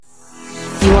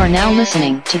are now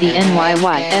listening to the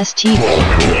NYYST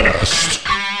Podcast.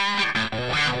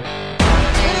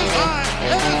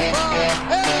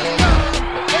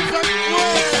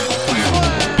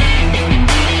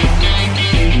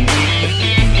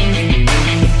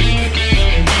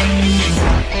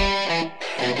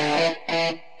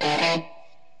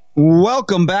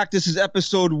 Welcome back. This is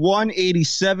episode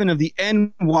 187 of the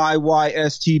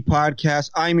NYYST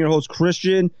podcast. I'm your host,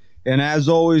 Christian, and as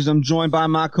always, I'm joined by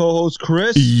my co-host,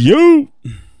 Chris. Yo!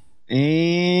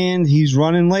 And he's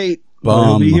running late. Bum.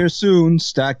 He'll be here soon.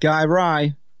 Stat Guy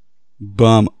Rye.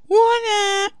 Bum.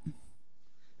 What?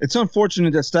 It's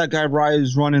unfortunate that Stat Guy Rye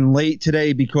is running late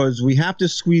today because we have to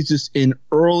squeeze this in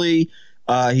early.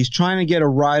 He's trying to get a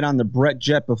ride on the Brett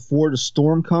Jet before the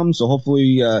storm comes, so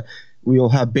hopefully we'll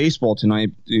have baseball tonight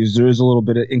because there is a little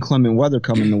bit of inclement weather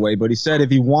coming the way. But he said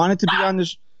if he wanted to be on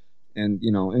this, and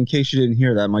you know, in case you didn't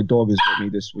hear that, my dog is with me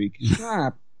this week.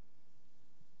 Stop.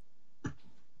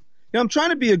 Yeah, I'm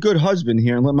trying to be a good husband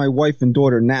here and let my wife and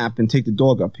daughter nap and take the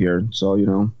dog up here. So you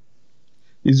know,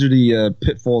 these are the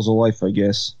pitfalls of life, I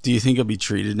guess. Do you think he'll be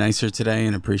treated nicer today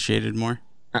and appreciated more?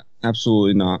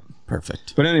 Absolutely not.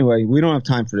 Perfect. But anyway, we don't have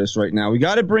time for this right now. We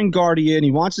got to bring Guardy in.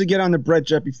 He wants to get on the Brett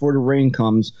Jet before the rain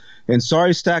comes. And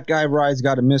sorry, Stat Guy Rye's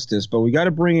got to miss this, but we got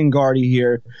to bring in Guardy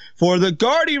here for the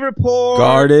Guardy Report.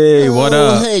 Guardy, what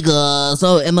up? Hey guys,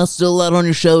 so am I still out on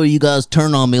your show, or you guys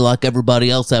turn on me like everybody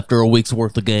else after a week's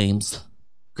worth of games?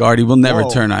 Guardy, we'll never Whoa.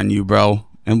 turn on you, bro.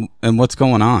 And what's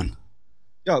going on?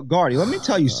 Yo, Guardy, let me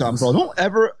tell you something, bro.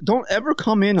 Don't ever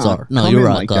come in on. Sorry. No, come you're in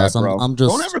right, like guys. That, bro. I'm just.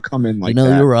 Don't ever come in like you know,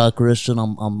 that. you're right, Christian.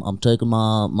 I'm taking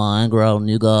my anger out on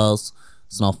you guys.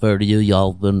 It's not fair to you.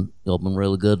 Y'all been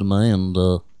really good to me, and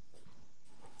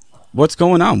What's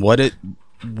going on? What is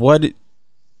look,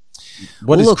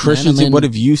 Christian? man, I mean- What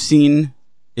have you seen?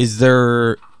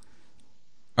 Are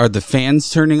the fans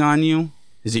turning on you?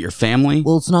 Is it your family?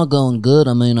 well, it's not going good.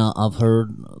 I mean, I've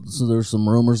heard so there's some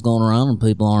rumors going around, and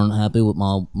people aren't happy with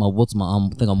my I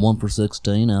think I'm 1 for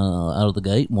 16 out of the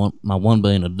gate. My one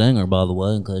being a dinger, by the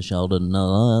way, in case y'all didn't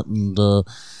know that. And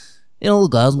you know,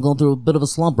 look, guys, I'm going through a bit of a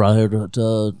slump right here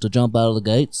to jump out of the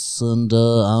gates, and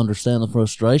I understand the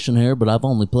frustration here, but I've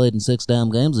only played in 6 damn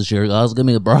games this year, guys. Give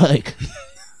me a break.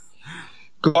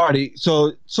 Guardy,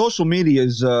 so social media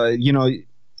is, you know,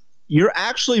 you're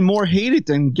actually more hated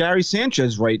than Gary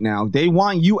Sanchez right now. They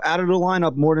want you out of the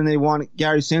lineup more than they want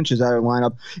Gary Sanchez out of the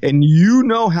lineup. And you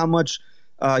know how much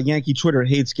Yankee Twitter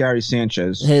hates Gary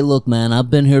Sanchez. Hey, look, man, I've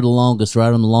been here the longest,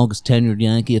 right? I'm the longest tenured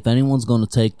Yankee. If anyone's going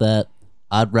to take that,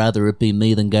 I'd rather it be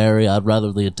me than Gary. I'd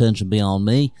rather the attention be on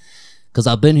me because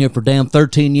I've been here for damn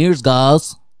 13 years,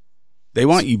 guys. They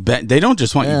want you They don't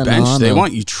just want Yeah, you no, benched. I They know.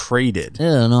 want you traded.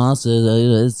 Yeah, no, I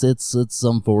said it's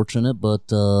unfortunate, but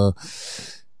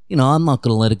you know, I'm not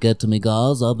gonna let it get to me,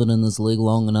 guys. I've been in this league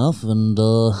long enough, and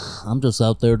I'm just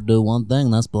out there to do one thing,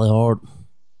 and that's play hard.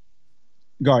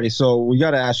 Guardy, so we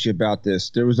got to ask you about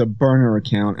this. There was a burner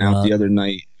account out the other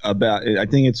night about it. I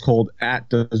think it's called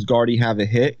 @Does Guardy Have a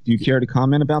Hit? Do you care to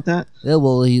comment about that? Yeah,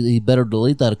 well, he better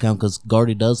delete that account because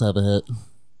Guardy does have a hit.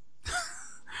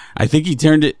 I think he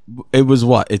turned it. It was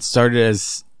what? It started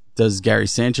as does Gary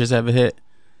Sanchez have a hit,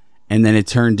 and then it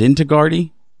turned into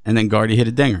Guardy, and then Guardy hit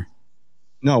a dinger.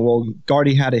 No, well,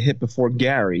 Guardy had a hit before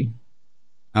Gary,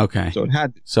 Okay, so it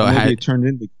had. So maybe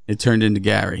it turned into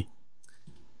Gary.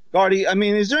 Guardy. I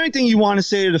mean, is there anything you want to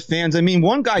say to the fans? I mean,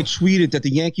 one guy tweeted that the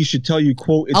Yankees should tell you,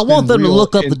 "quote." It's I want been them to real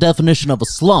look up and- the definition of a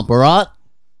slump, all right?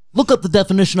 Look up the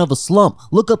definition of a slump.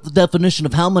 Look up the definition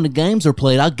of how many games are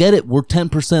played. I get it. We're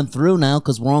 10% through now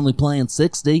because we're only playing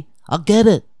 60. I get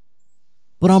it.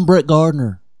 But I'm Brett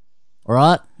Gardner. All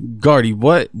right? Guardy,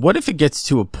 what if it gets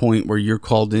to a point where you're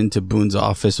called into Boone's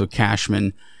office with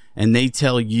Cashman, and they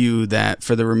tell you that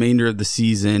for the remainder of the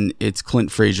season, it's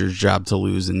Clint Frazier's job to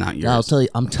lose and not yours? Yeah, I'll tell you.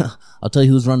 I'll tell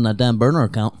you who's running that damn burner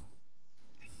account.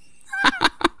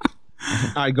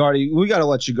 All right, Guardy, we got to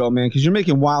let you go, man, because you're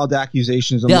making wild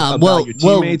accusations about well, your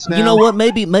teammates now. you know what?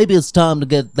 Maybe it's time to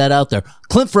get that out there.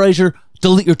 Clint Frazier,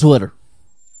 delete your Twitter.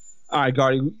 All right,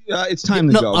 Guardy, it's time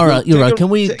to No, go. all right, you're right.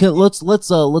 Let's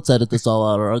Let's edit this all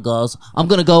out, all right, guys. I'm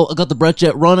gonna go. I got the Brett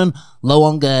Jet running, low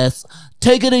on gas.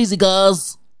 Take it easy,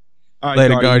 guys. All right,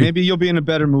 Later, Guardy, Guardy. maybe you'll be in a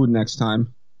better mood next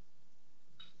time.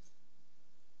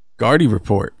 Guardy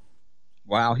report.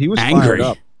 Wow, he was Angry.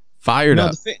 fired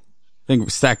up. up. I think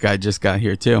Stat Guy just got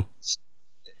here, too.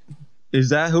 Is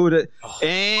that who it is?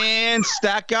 And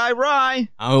Stat Guy Rye.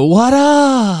 Oh, what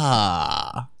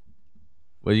up?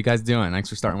 What are you guys doing? Thanks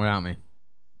for starting without me.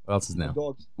 What else is new?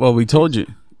 Dogs. Well, we told you.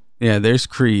 Yeah, there's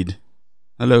Creed.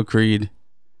 Hello, Creed.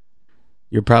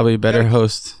 You're probably a better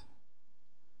host.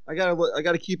 I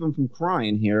gotta keep him from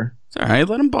crying here. It's all right.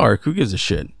 Let him bark. Who gives a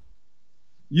shit?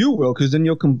 You will, because then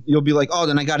you'll be like, oh,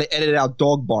 then I gotta edit out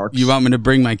dog barks. You want me to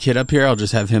bring my kid up here? I'll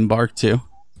just have him bark too.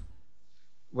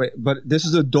 Wait, but this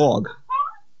is a dog.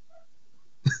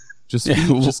 Just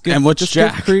what's give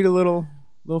Jack? Creed a little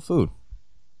food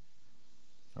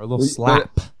or a little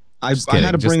slap. I Just had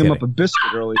to kidding, bring just him up kidding. a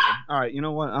biscuit earlier. All right, you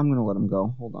know what? I'm gonna let him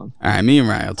go. Hold on. All right, me and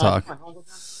Ryan will talk.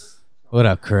 What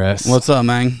up, Chris? What's up,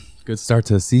 man? Good start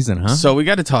to the season, huh? So we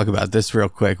got to talk about this real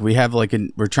quick. We have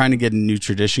we're trying to get a new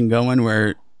tradition going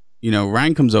where,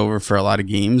 Ryan comes over for a lot of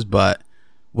games, but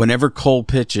whenever Cole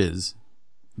pitches,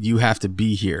 you have to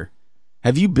be here.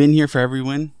 Have you been here for every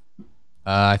win?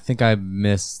 I think I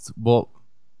missed. Well,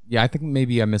 yeah, I think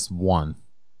maybe I missed one.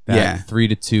 That Yeah.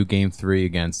 3-2 game 3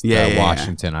 against Yeah.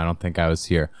 Washington. I don't think I was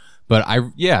here. But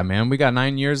man, we got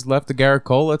 9 years left to Garrett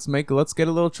Cole. Let's get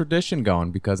a little tradition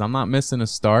going because I'm not missing a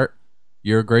start.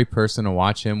 You're a great person to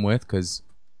watch him with because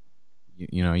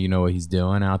you know what he's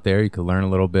doing out there. You could learn a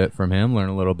little bit from him, learn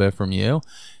a little bit from you.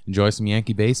 Enjoy some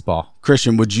Yankee baseball.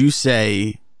 Christian, would you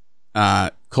say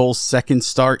Cole's second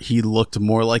start, he looked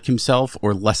more like himself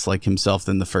or less like himself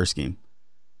than the first game?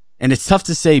 And it's tough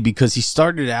to say because he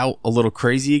started out a little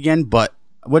crazy again, but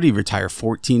what did he retire,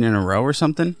 14 in a row or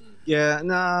something? Yeah,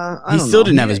 nah. I He don't still know.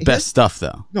 didn't have his best stuff,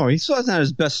 though. No, he still hasn't had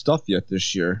his best stuff yet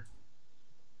this year.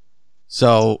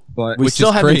 So But we Which still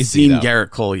is haven't crazy, seen though.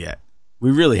 Garrett Cole yet.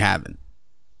 We really haven't.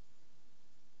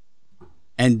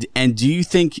 And do you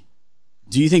think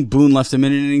Boone left him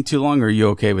in an inning too long, or are you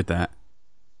okay with that?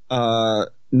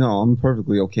 No, I'm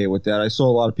perfectly okay with that. I saw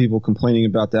a lot of people complaining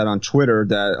about that on Twitter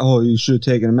that, oh, you should have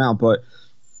taken him out. But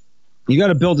you got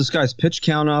to build this guy's pitch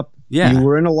count up. Yeah. You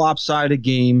were in a lopsided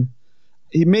game.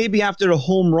 He maybe after the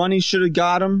home run, he should have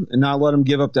got him and not let him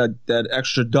give up that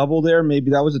extra double there.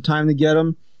 Maybe that was the time to get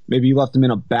him. Maybe you left him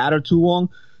in a batter too long.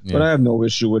 Yeah. But I have no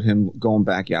issue with him going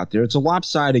back out there. It's a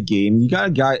lopsided game.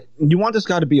 You want this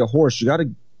guy to be a horse. You got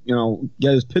to,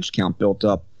 get his pitch count built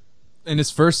up. And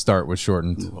his first start was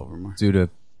shortened due to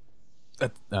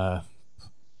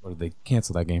what did they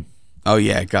cancel that game? Oh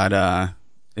yeah, it got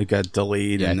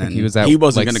delayed, Yeah, and I think then he was out he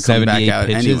wasn't like going to come back 78 out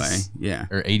pitches. anyway. Yeah,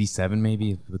 Or 87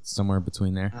 maybe, but somewhere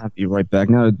between there. I'll be right back.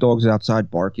 Now the dog's outside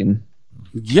barking.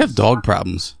 you have dog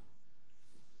problems.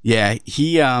 Yeah,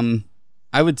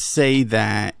 I would say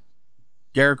that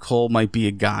Garrett Cole might be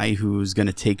a guy who's going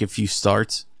to take a few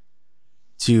starts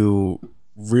to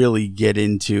really get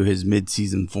into his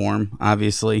midseason form,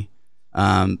 obviously.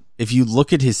 If you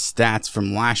look at his stats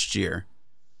from last year,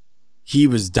 he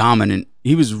was dominant.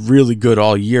 He was really good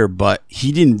all year, but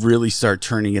he didn't really start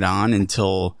turning it on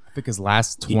until I think his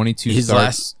last 22 his starts,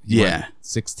 last- he yeah. went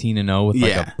 16-0 with like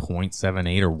Yeah. a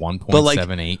 .78 or But, like,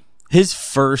 1.78. his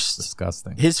first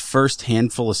Disgusting.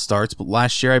 handful of starts, but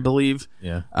last year I believe,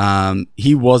 Yeah.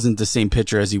 he wasn't the same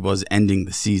pitcher as he was ending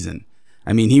the season.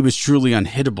 I mean, he was truly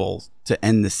unhittable to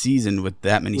end the season with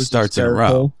that many Was starts in a Garrett row.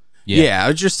 Cole? Yeah, I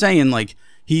was just saying, like,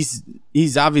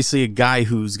 he's obviously a guy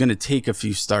who's going to take a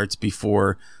few starts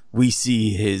before we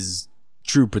see his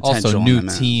true potential. Also, on new the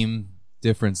mound. team,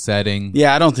 different setting.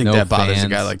 Yeah, I don't think no that bothers a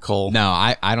fans. guy like Cole. No,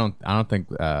 I don't think.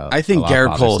 I think a lot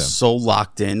Garrett Cole bothers is him. so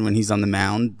locked in when he's on the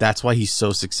mound. That's why he's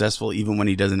so successful, even when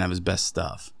he doesn't have his best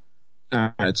stuff. All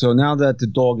right, so now that the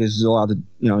dog is allowed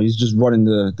to, he's just running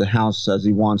the house as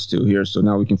he wants to here. So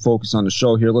now we can focus on the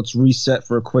show here. Let's reset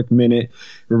for a quick minute.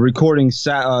 We're recording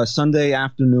Sunday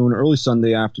afternoon, early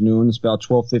Sunday afternoon. It's about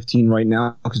 12:15 right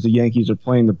now because the Yankees are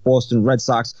playing the Boston Red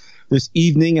Sox this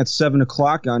evening at 7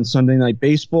 o'clock on Sunday Night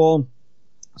Baseball.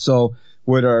 So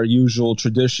with our usual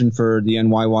tradition for the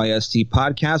NYYST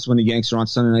podcast, when the Yanks are on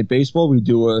Sunday Night Baseball, we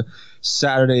do a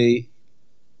Saturday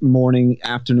morning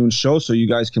afternoon show so you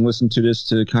guys can listen to this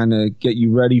to kind of get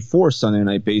you ready for Sunday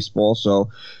Night Baseball. So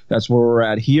that's where we're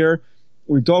at here.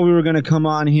 We thought we were going to come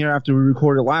on here after we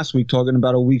recorded last week talking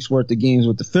about a week's worth of games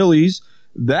with the Phillies.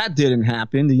 That didn't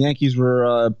happen. The Yankees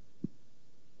were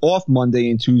off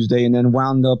Monday and Tuesday and then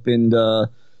wound up in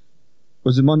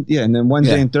was it Monday? Yeah, and then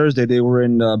Wednesday Yeah. and Thursday they were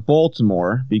in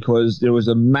Baltimore because there was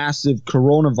a massive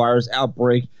coronavirus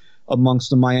outbreak amongst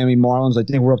the Miami Marlins. I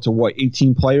think we're up to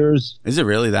 18 players Is it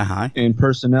really that high? in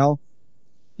personnel.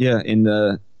 Yeah,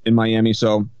 in Miami.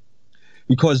 So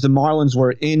because the Marlins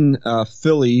were in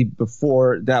Philly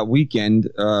before that weekend,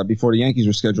 before the Yankees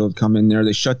were scheduled to come in there,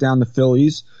 they shut down the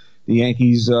Phillies. The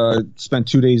Yankees spent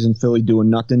 2 days in Philly doing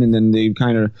nothing, and then they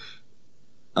kind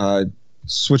of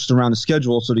switched around the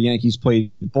schedule. So the Yankees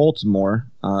played Baltimore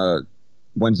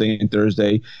Wednesday and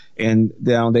Thursday, and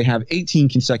now they have 18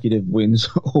 consecutive wins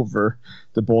over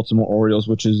the Baltimore Orioles,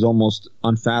 which is almost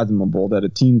unfathomable that a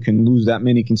team can lose that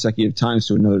many consecutive times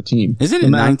to another team. Isn't it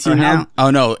 19 now?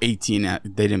 Oh no, 18.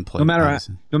 They didn't play.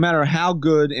 No matter how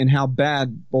good and how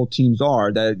bad both teams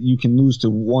are, that you can lose to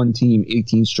one team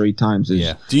 18 straight times.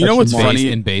 Yeah. Do you know what's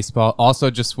funny in baseball? Also,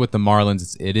 just with the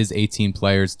Marlins, it is 18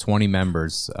 players, 20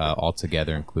 members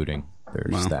altogether, including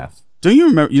their staff. Do you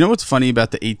remember? You know what's funny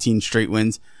about the 18 straight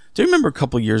wins? Do you remember a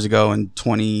couple years ago in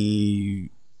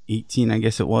 2018? I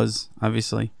guess it was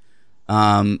obviously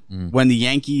when the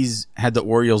Yankees had the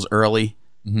Orioles early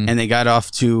and they got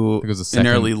off to an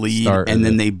early lead and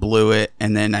then they blew it,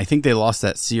 and then I think they lost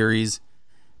that series,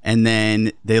 and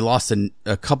then they lost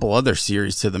a couple other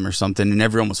series to them or something, and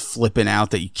everyone was flipping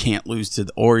out that you can't lose to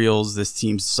the Orioles. This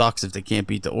team sucks if they can't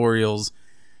beat the Orioles,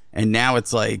 and now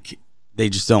it's like they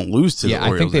just don't lose to the Orioles.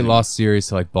 Yeah, I think they anymore. lost series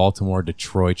to like Baltimore,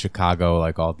 Detroit, Chicago,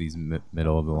 like all these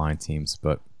middle of the line teams,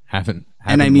 but haven't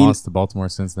lost to Baltimore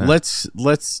since then.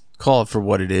 Let's call it for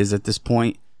what it is at this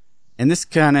point. And this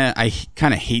I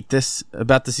kind of hate this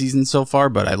about the season so far,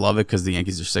 but I love it because the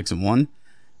Yankees are 6-1.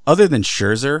 Other than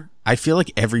Scherzer, I feel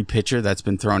like every pitcher that's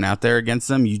been thrown out there against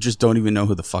them, you just don't even know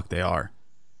who the fuck they are.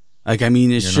 Like, I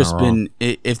mean, it's just been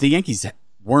if the Yankees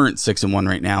weren't 6-1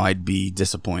 right now, I'd be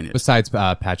disappointed. Besides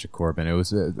Patrick Corbin, it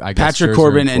was I guess Patrick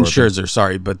Corbin and Scherzer.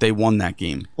 Sorry, but they won that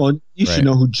game. Well, you should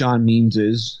know who John Means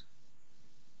is.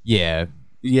 Yeah,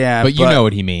 but you know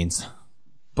what he means.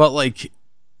 But like,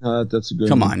 that's a good.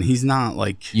 Come on, he's not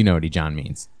like you know what John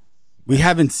means. We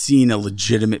haven't seen a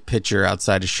legitimate pitcher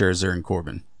outside of Scherzer and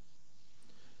Corbin.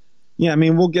 Yeah, I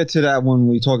mean, we'll get to that when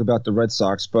we talk about the Red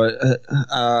Sox, but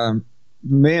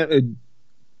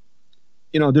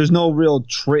there's no real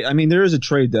trade. I mean, there is a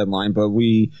trade deadline, but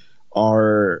we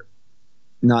are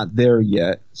not there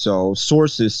yet. So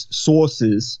sources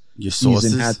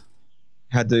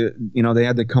had to, they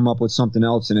had to come up with something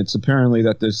else, and it's apparently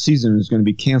that the season is going to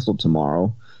be canceled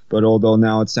tomorrow. But although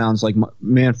now it sounds like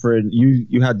Manfred,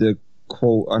 you had to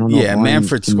quote, I don't know. Yeah,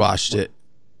 Manfred squashed it.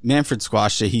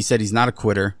 He said he's not a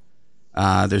quitter.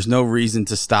 There's no reason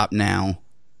to stop now,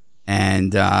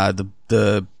 and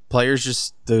the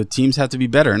players the teams have to be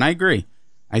better. And I agree.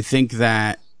 I think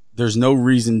that there's no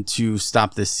reason to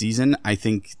stop this season. I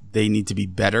think they need to be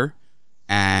better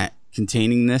at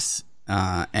containing this.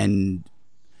 And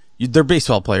they're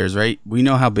baseball players, right? We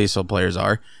know how baseball players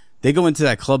are. They go into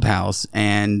that clubhouse,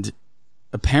 and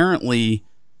apparently,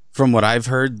 from what I've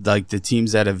heard, like the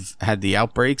teams that have had the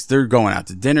outbreaks, they're going out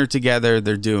to dinner together.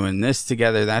 They're doing this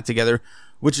together, that together,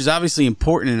 which is obviously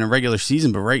important in a regular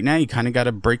season. But right now, you kind of got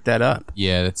to break that up.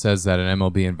 Yeah, it says that an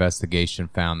MLB investigation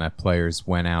found that players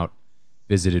went out,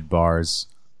 visited bars.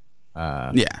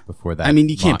 Before that, I mean,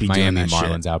 you can't be doing Miami that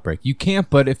Marlins shit. outbreak. You can't,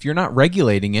 but if you're not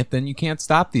regulating it, then you can't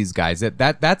stop these guys.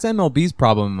 That's MLB's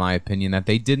problem, in my opinion, that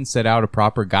they didn't set out a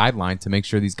proper guideline to make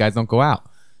sure these guys don't go out.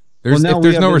 If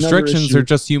there's no restrictions, they're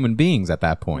just human beings at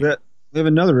that point. We have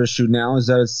another issue now, is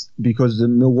that it's because the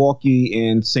Milwaukee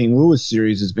and St. Louis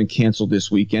series has been canceled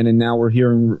this weekend, and now we're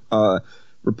hearing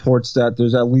reports that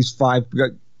there's at least 5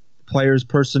 players,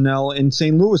 personnel in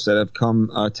St. Louis that have come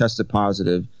tested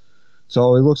positive.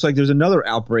 So it looks like there's another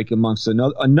outbreak amongst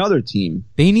another team.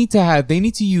 They need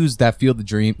to use that Field of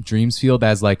Dreams field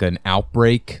as like an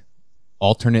outbreak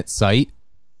alternate site,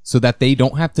 so that they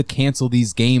don't have to cancel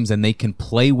these games and they can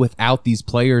play without these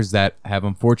players that have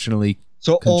unfortunately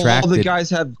contracted. All the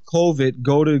guys have COVID,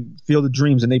 go to Field of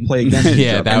Dreams and they play against each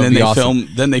other. That would be awesome.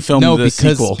 Then they film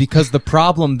sequel. Because the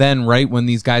problem then, right, when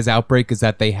these guys outbreak is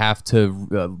that they have to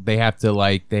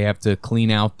clean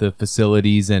out the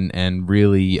facilities and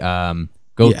really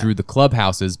go through the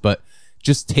clubhouses. But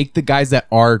just take the guys that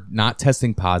are not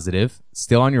testing positive,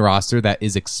 still on your roster, that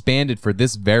is expanded for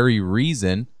this very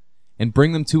reason, and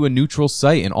bring them to a neutral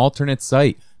site, an alternate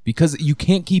site. Because you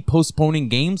can't keep postponing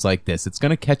games like this. It's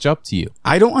going to catch up to you.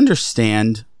 I don't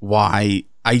understand why.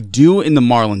 I do in the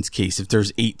Marlins case, if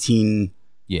there's 18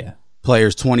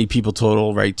 players, 20 people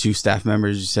total, right? 2 staff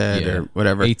members, you said, or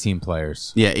whatever. 18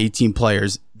 players. Yeah, 18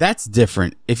 players. That's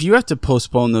different. If you have to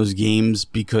postpone those games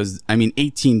because,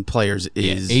 18 players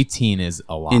is... 18 is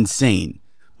a lot. Insane.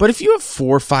 But if you have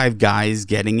 4 or 5 guys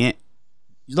getting it,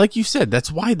 like you said,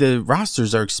 that's why the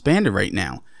rosters are expanded right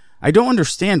now. I don't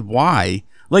understand why...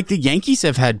 Like the Yankees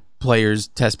have had players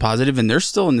test positive and they're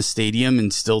still in the stadium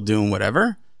and still doing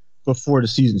whatever before the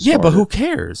season started. Yeah, but who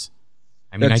cares?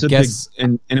 I guess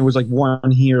and it was like one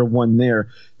here, one there.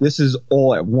 This is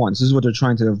all at once. This is what they're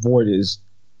trying to avoid, is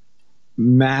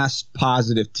mass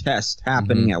positive tests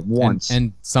happening at once.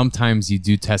 And sometimes you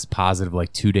do test positive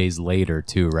like 2 days later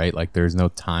too, right? Like there's no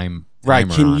time Right.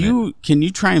 timer Can on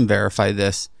you try and verify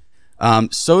this?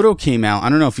 Soto came out. I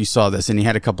don't know if you saw this, and he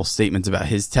had a couple statements about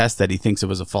his test that he thinks it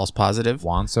was a false positive.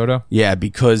 Juan Soto? Yeah,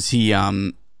 because he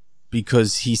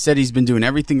said he's been doing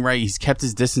everything right. He's kept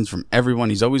his distance from everyone.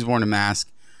 He's always worn a mask.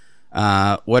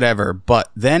 Whatever.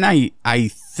 But then I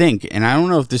think, and I don't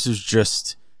know if this is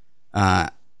just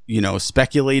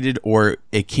speculated or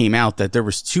it came out that there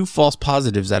was 2 false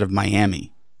positives out of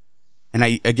Miami. And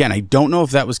I don't know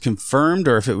if that was confirmed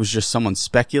or if it was just someone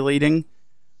speculating,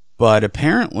 but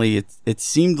apparently it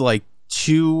seemed like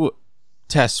 2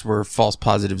 tests were false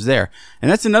positives there. And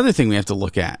that's another thing we have to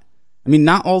look at. I mean,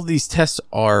 not all of these tests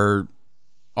are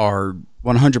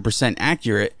 100%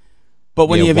 accurate, but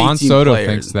when you have 18 Juan Soto players,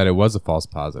 thinks that it was a false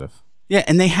positive. yeah,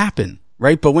 and they happen,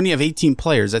 right? But when you have 18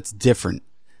 players, that's different.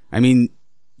 I mean,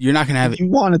 you're not going to have You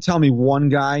want to tell me one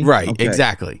guy? right, Okay.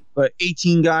 exactly. But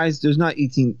 18 guys, there's not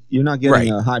 18. You're not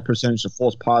getting Right. a high percentage of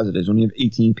false positives when you have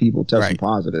 18 people testing Right.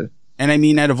 positive. And I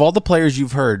mean, out of all the players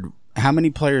you've heard, how many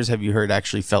players have you heard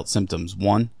actually felt symptoms?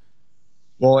 1?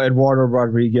 Well, Eduardo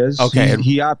Rodriguez, Okay.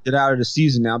 he opted out of the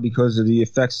season now because of the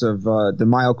effects of the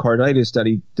myocarditis that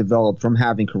he developed from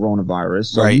having coronavirus.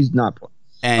 So Right. he's not.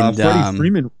 And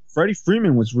Freddie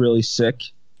Freeman was really sick.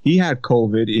 He had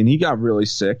COVID and he got really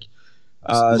sick.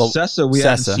 Sessa, we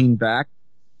haven't Sessa. seen back.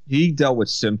 He dealt with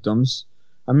symptoms.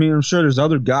 I mean, I'm sure there's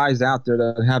other guys out there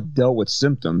that have dealt with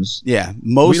symptoms. yeah,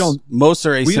 most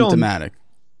are we don't- asymptomatic.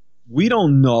 We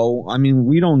don't know. I mean,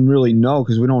 we don't really know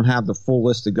because we don't have the full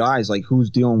list of guys, like who's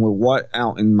dealing with what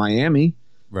out in Miami.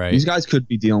 Right. These guys could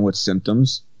be dealing with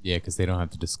symptoms. Yeah, because they don't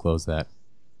have to disclose that.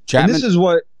 Chapman, And this is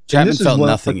what Chapman this is felt what-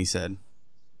 nothing, he said.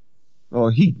 Oh,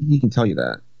 he can tell you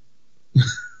that.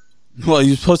 Well, he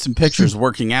was posting pictures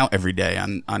working out every day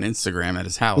on Instagram at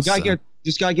his house.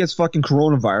 This guy gets fucking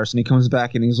coronavirus and he comes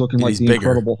back and he's looking And like he's the bigger.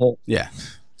 Incredible Hulk. Yeah,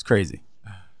 it's crazy.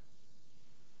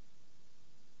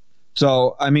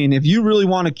 So, I mean, if you really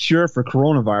want a cure for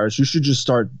coronavirus, you should just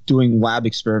start doing lab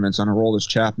experiments on Aroldis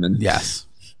Chapman. Yes,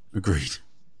 agreed.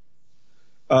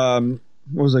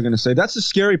 What was I going to say? That's the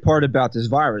scary part about this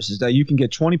virus is that you can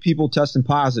get 20 people testing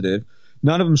positive.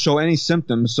 None of them show any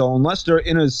symptoms. So unless they're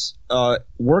in a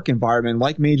work environment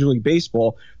like Major League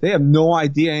Baseball, they have no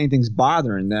idea anything's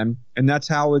bothering them. And that's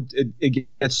how it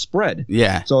gets spread.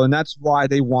 Yeah. So, and that's why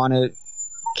they want to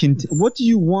what do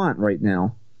you want right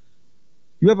now?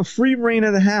 You have a free reign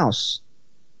of the house.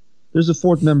 There's a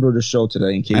 4th member of the show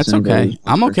today in case That's anybody okay. was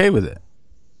I'm wondering. okay with it.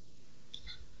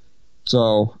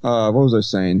 So, what was I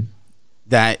saying?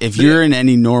 That if you're in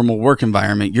any normal work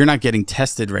environment, you're not getting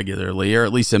tested regularly, or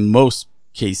at least in most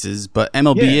cases, but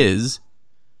MLB Yeah. is.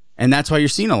 And that's why you're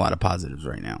seeing a lot of positives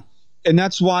right now. And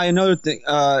that's why another thing,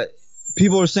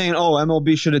 people are saying, oh,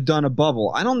 MLB should have done a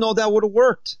bubble. I don't know that would have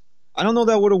worked. I don't know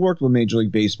that would have worked with Major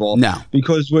League Baseball. No.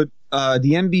 Because with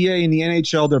the NBA and the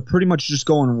NHL, they're pretty much just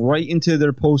going right into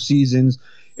their postseasons.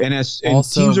 And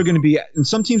Also- teams are going to be, and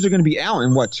some teams are going to be out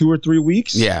in what, 2 or 3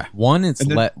 weeks? Yeah. One, it's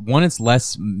And then- it's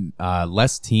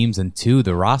less teams, and 2,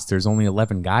 the roster is only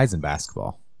 11 guys in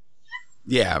basketball.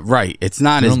 Yeah, right. It's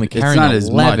not They're as only it's carrying not 11.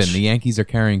 as much. The Yankees are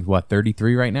carrying what,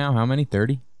 33 right now? How many?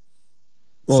 30?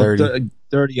 Well, 30.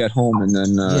 30 at home, and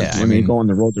then Yeah, when I they mean, go on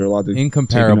the road, they're allowed to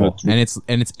Incomparable. take another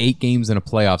And it's 8 games in a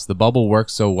playoffs. The bubble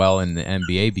works so well in the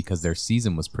NBA because their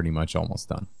season was pretty much almost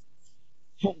done.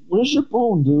 Where's your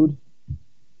phone, dude?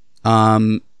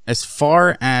 As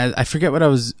far as I forget what I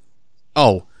was.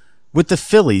 Oh, with the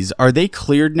Phillies, are they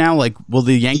cleared now? Like, will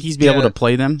the Yankees be Yeah. able to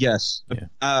play them? Yes. Yeah.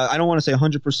 I don't want to say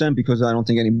 100% because I don't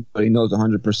think anybody knows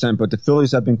 100%, but the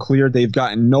Phillies have been cleared. They've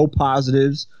gotten no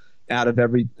positives out of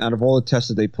all the tests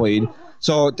that they played.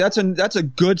 So that's a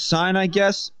good sign, I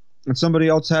guess. And somebody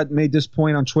else had made this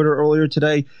point on Twitter earlier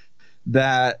today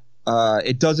that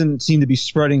it doesn't seem to be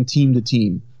spreading team to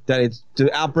team, that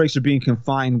the outbreaks are being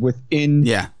confined within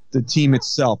Yeah. the team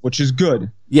itself, which is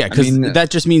good. Yeah, because I mean, that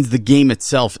just means the game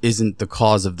itself isn't the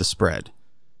cause of the spread.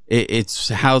 It's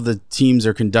how the teams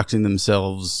are conducting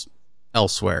themselves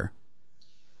elsewhere.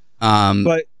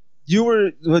 But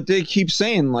what they keep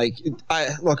saying, like,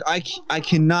 I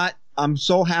cannot. I'm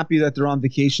so happy that they're on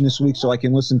vacation this week, so I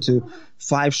can listen to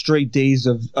 5 straight days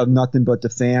of nothing but the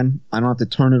fan. I don't have to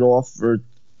turn it off for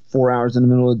 4 hours in the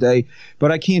middle of the day.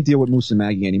 But I can't deal with Moose and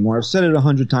Maggie anymore. I've said it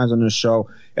 100 times on this show,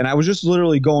 and I was just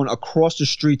literally going across the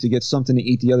street to get something to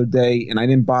eat the other day, and I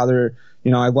didn't bother.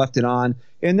 I left it on,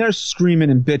 and they're screaming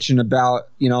and bitching about,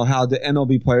 how the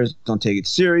MLB players don't take it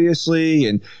seriously,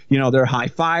 and, they're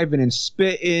high-fiving and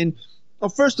spitting. Well,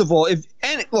 first of all,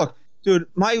 look, dude,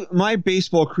 my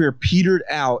baseball career petered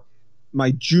out my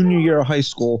junior year of high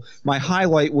school. My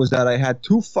highlight was that I had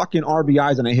 2 fucking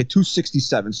RBIs and I hit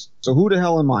 267s. So who the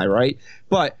hell am I, right?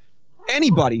 But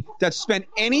Anybody that's spent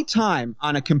any time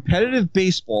on a competitive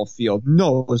baseball field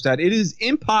knows that it is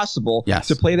impossible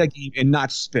to play that game and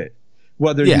not spit.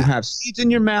 Whether you have seeds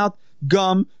in your mouth,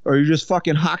 gum, or you're just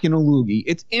fucking hocking a loogie.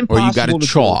 It's impossible. Or you got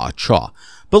to chaw.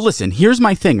 But listen, here's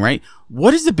my thing, right?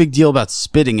 What is the big deal about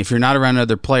spitting if you're not around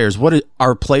other players?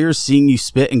 Are players seeing you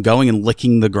spit and going and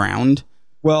licking the ground?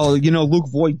 Well, Luke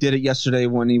Voigt did it yesterday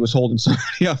when he was holding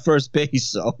somebody on first base.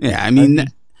 So yeah, I mean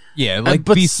yeah, like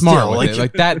be smart with it.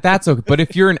 Like that. That's okay. But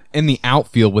if you're in the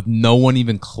outfield with no one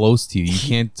even close to you, you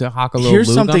can't hock a little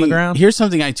lube on the ground. Here's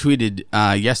something I tweeted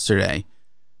yesterday.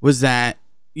 Was that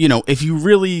if you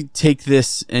really take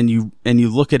this and you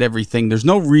look at everything, there's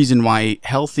no reason why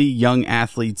healthy young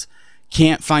athletes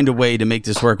can't find a way to make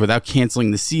this work without canceling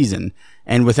the season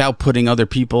and without putting other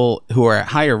people who are at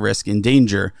higher risk in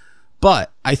danger.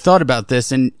 But I thought about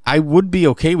this and I would be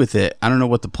okay with it. I don't know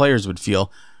what the players would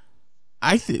feel.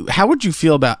 How would you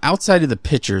feel about outside of the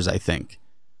pitchers? I think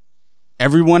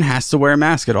everyone has to wear a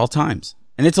mask at all times,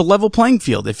 and it's a level playing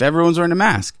field if everyone's wearing a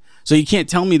mask. So you can't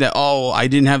tell me that, I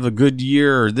didn't have a good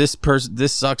year or this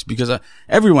sucks because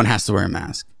everyone has to wear a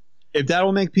mask. If that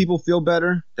will make people feel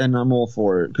better, then I'm all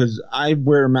for it. Because I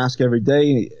wear a mask every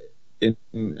day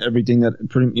in everything that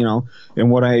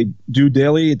and what I do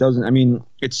daily. It doesn't. I mean,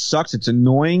 it sucks. It's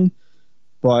annoying,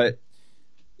 but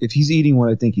if he's eating what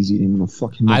I think he's eating, I'm gonna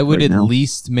fuck him up. I would at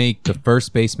least make the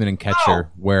first baseman and catcher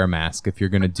wear a mask if you're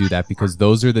gonna do that, because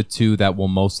those are the two that will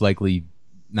most likely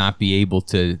not be able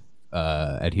to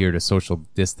adhere to social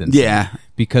distance. Yeah.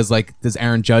 Because does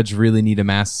Aaron Judge really need a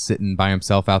mask sitting by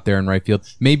himself out there in right field?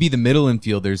 Maybe the middle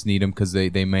infielders need him because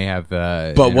they may have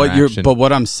but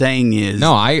what I'm saying is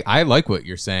no, I like what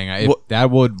you're saying.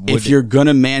 If you're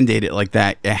gonna mandate it like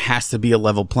that, it has to be a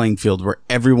level playing field where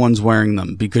everyone's wearing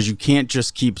them, because you can't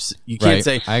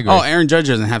say Aaron Judge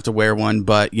doesn't have to wear one,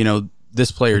 but this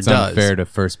player it's does. Unfair to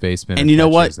first baseman. And you know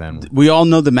what? We all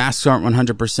know the masks aren't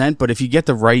 100%, but if you get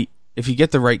the right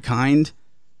kind,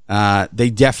 they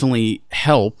definitely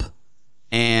help,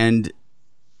 and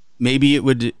maybe it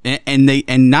would,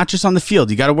 and not just on the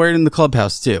field. You got to wear it in the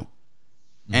clubhouse too.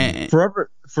 And Forever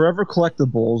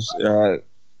Collectibles,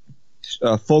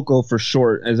 FOCO for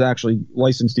short, has actually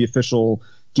licensed the official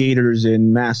Gators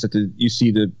and masks that you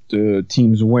see the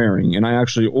teams wearing, and I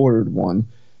actually ordered one.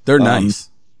 They're nice.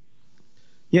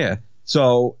 Yeah,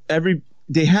 so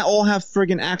they all have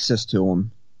friggin' access to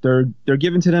them. They're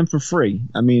given to them for free.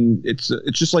 I mean, it's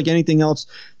just like anything else,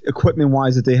 equipment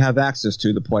wise, that they have access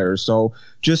to, the players. So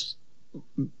just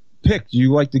pick. Do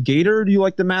you like the Gator or do you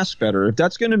like the mask better? If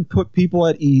that's going to put people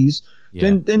at ease,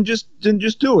 then just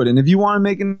do it. And if you want to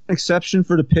make an exception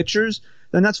for the pitchers,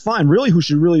 then that's fine. Really, who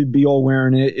should really be all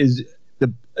wearing it is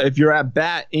if you're at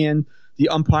bat and the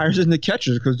umpires and the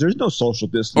catchers, because there's no social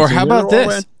distancing. Or how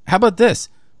about this?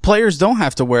 Players don't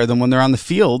have to wear them when they're on the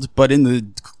field, but in the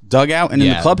dugout and in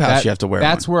the clubhouse, you have to wear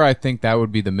That's one. where I think that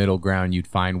would be the middle ground you'd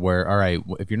find where, all right,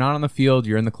 if you're not on the field,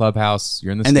 you're in the clubhouse,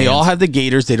 you're in the stands. And they all have the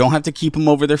Gators. They don't have to keep them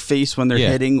over their face when they're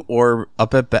hitting or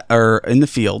up or in the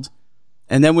field.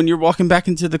 And then when you're walking back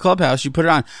into the clubhouse, you put it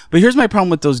on. But here's my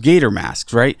problem with those Gator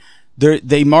masks, right?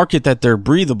 They market that they're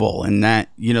breathable and that,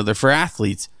 they're for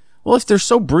athletes. Well, if they're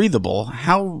so breathable,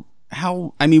 how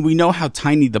we know how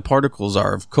tiny the particles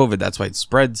are of COVID. That's why it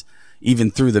spreads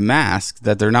even through the mask,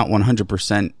 that they're not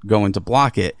 100% going to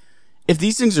block it. If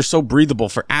these things are so breathable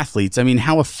for athletes,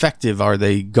 how effective are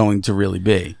they going to really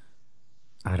be?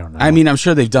 I don't know. I'm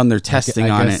sure they've done their testing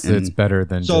on it. It's better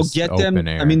than just open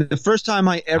air. The first time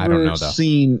I ever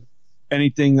seen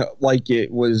anything like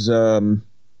it was, I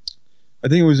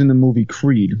think it was in the movie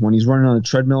Creed, when he's running on a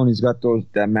treadmill and he's got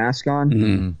that mask on,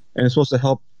 and it's supposed to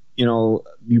help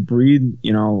you breathe,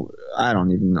 I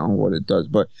don't even know what it does,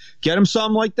 but get them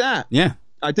something like that. Yeah.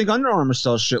 I think Under Armour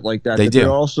sells shit like that. They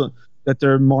do.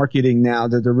 They're marketing now,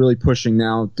 that they're really pushing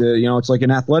now. It's like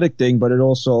an athletic thing, but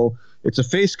it's a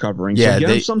face covering. Yeah, so get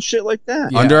them some shit like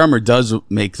that. Yeah. Under Armour does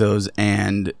make those,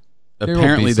 and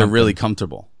apparently they're really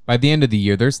comfortable. By the end of the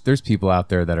year, there's people out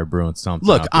there that are brewing something.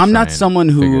 Look, I'm not someone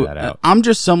who, I'm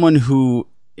just someone who,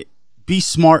 be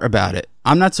smart about it.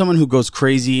 I'm not someone who goes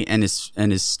crazy and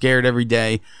is scared every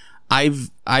day. I've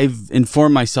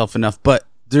informed myself enough, but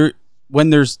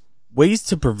when there's ways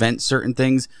to prevent certain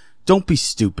things, don't be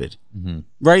stupid,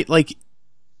 right? Like,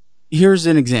 here's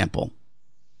an example.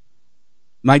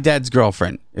 My dad's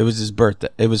girlfriend, it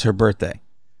was her birthday,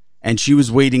 and she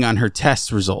was waiting on her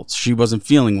test results. She wasn't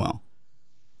feeling well.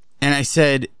 And I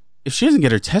said, if she doesn't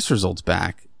get her test results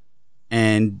back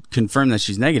and confirm that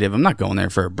she's negative, I'm not going there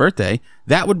for her birthday.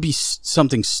 That would be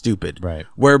something stupid. Right.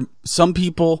 Where some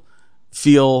people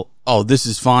feel, oh, this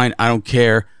is fine, I don't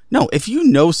care. No, if you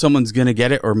know someone's going to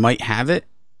get it or might have it,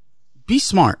 be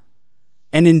smart.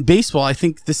 And in baseball, I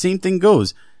think the same thing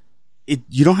goes.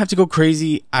 You don't have to go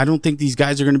crazy. I don't think these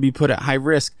guys are going to be put at high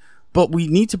risk, but we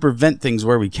need to prevent things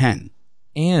where we can.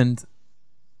 And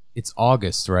it's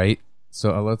August, right?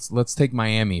 So let's take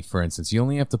Miami, for instance. You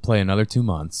only have to play another 2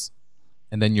 months,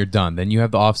 and then you're done. Then you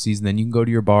have the off season. Then you can go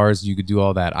to your bars. You could do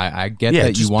all that. I get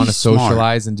that you want to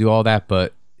socialize and do all that,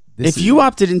 but if you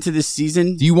opted into this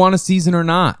season, do you want a season or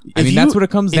not? I mean, that's what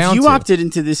it comes down to. If you opted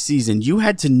into this season, you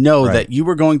had to know that you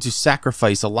were going to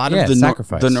sacrifice a lot of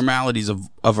the normalities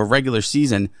of a regular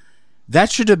season.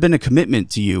 That should have been a commitment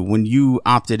to you when you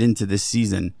opted into this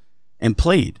season and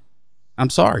played. I'm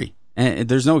sorry. And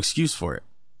there's no excuse for it.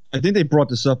 I think they brought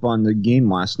this up on the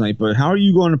game last night, but how are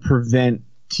you going to prevent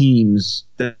teams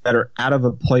that are out of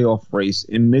a playoff race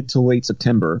in mid to late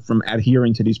September from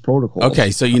adhering to these protocols? Okay,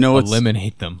 so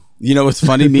eliminate them. You know what's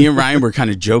funny? Me and Ryan were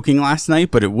kind of joking last night,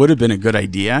 but it would have been a good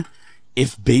idea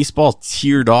if baseball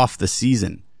tiered off the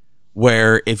season,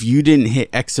 where if you didn't hit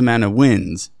X amount of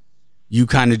wins, you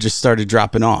kind of just started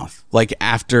dropping off. Like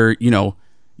after,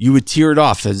 you would tier it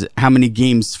off as how many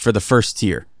games for the first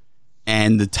tier,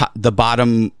 and the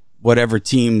bottom whatever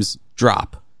teams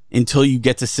drop until you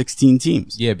get to 16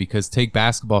 teams. Yeah, because take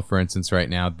basketball, for instance, right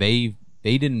now, they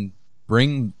didn't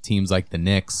bring teams like the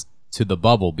Knicks to the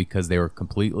bubble because they were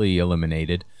completely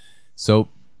eliminated. So,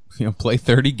 play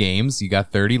 30 games. You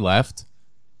got 30 left.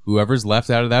 Whoever's left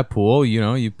out of that pool,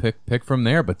 you pick from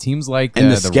there. But teams like the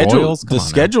Royals, the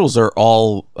schedules are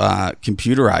all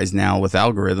computerized now with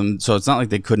algorithms, so it's not like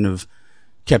they couldn't have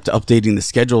kept updating the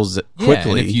schedules quickly. Yeah,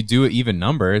 and if you do an even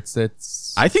number, it's.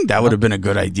 I think that would have been a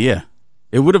good idea.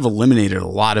 It would have eliminated a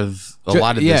lot of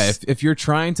this. Yeah, if you're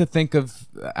trying to think of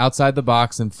outside the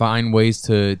box and find ways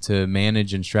to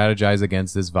manage and strategize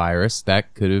against this virus,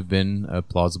 that could have been a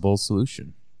plausible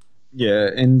solution. Yeah,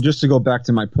 and just to go back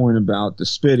to my point about the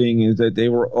spitting, is that they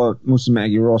were, Musa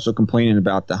Maggie were also complaining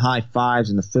about the high fives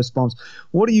and the fist bumps.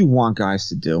 What do you want guys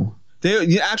to do?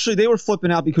 They were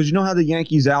flipping out because you know how the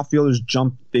Yankees outfielders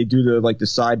jump, they do the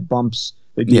side bumps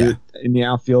they do it in the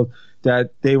outfield,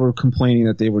 that they were complaining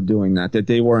that they were doing that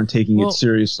they weren't taking it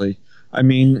seriously. I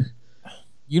mean,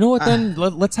 you know what? Then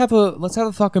let's have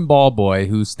a fucking ball boy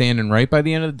who's standing right by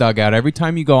the end of the dugout. Every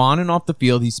time you go on and off the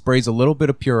field, he sprays a little bit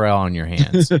of Purell on your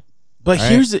hands. But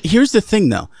here's the thing,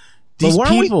 though. These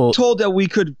people we told that we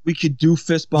could do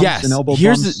fist bumps and elbow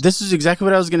bumps. This is exactly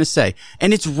what I was going to say,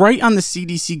 and it's right on the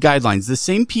CDC guidelines. The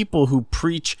same people who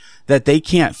preach that they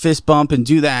can't fist bump and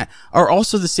do that are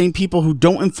also the same people who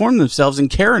don't inform themselves and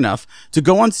care enough to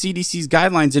go on CDC's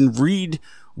guidelines and read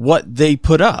what they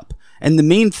put up. And the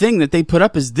main thing that they put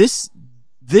up is this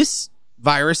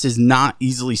virus is not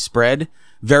easily spread,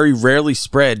 very rarely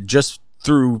spread just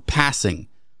through passing,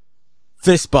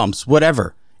 fist bumps,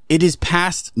 whatever. It is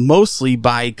passed mostly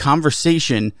by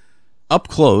conversation up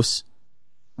close,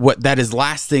 that is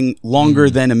lasting longer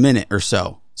than a minute or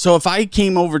so. So if I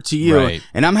came over to you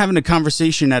and I'm having a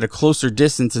conversation at a closer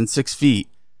distance than 6 feet,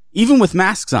 even with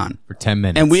masks on, for 10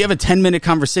 minutes, and we have a 10-minute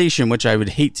conversation, which I would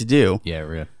hate to do. Yeah,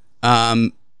 really.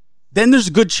 Then there's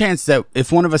a good chance that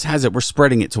if one of us has it, we're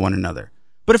spreading it to one another.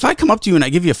 But if I come up to you and I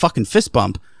give you a fucking fist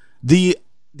bump, the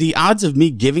odds of me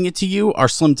giving it to you are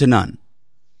slim to none.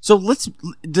 So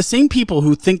the same people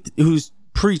who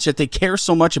preach that they care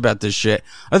so much about this shit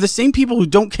are the same people who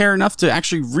don't care enough to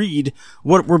actually read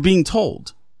what we're being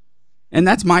told. And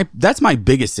that's my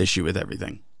biggest issue with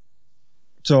everything.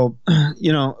 So,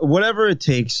 whatever it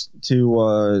takes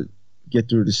to get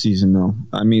through the season, though.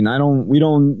 I mean, we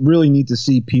don't really need to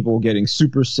see people getting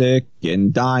super sick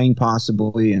and dying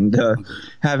possibly and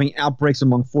having outbreaks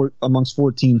amongst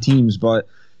 14 teams, but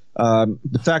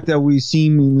the fact that we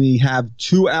seemingly have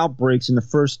 2 outbreaks in the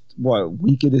first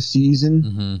week of the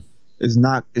season is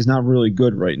not really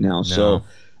good right now. No. So,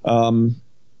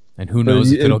 and who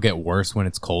knows if it'll get worse when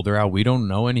it's colder out? We don't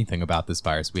know anything about this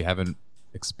virus. We haven't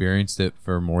experienced it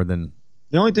for more than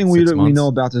the only thing we know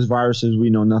about this virus is we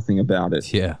know nothing about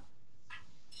it. Yeah.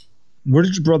 Where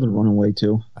did your brother run away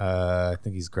to? I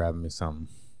think he's grabbing me something.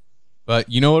 But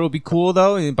you know what'll be cool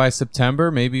though? By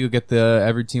September, maybe you'll get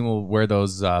every team will wear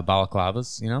those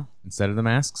balaclavas, instead of the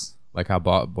masks, like how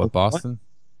Boston.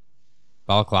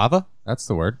 Balaclava? That's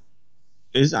the word.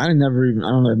 I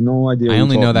have no idea. I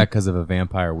only know that because of a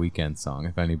Vampire Weekend song.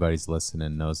 If anybody's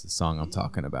listening knows the song I'm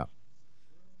talking about.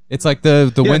 It's like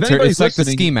the winter. It's like the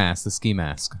ski mask. The ski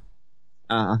mask.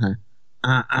 Okay.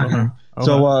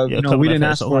 So we didn't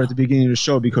ask for it at the beginning of the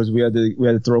show because we had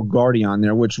to throw Guardy on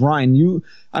there. Which Ryan,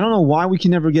 I don't know why we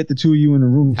can never get the two of you in the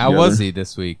room. How was he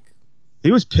this week?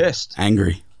 He was pissed,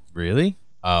 angry. Really?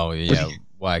 Oh yeah.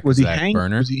 Why? Was he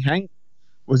Burner? Was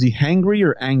he hangry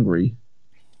or angry?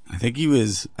 I think he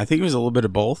was a little bit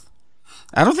of both.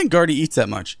 I don't think Gardy eats that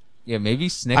much. Yeah, maybe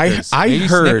Snickers. I maybe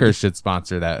heard Snickers should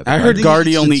sponsor that. I heard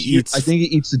Gardy only eats. I think he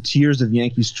eats the tears of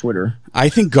Yankees Twitter. I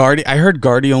heard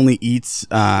Gardy only eats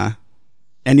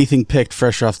anything picked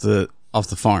fresh off the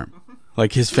farm.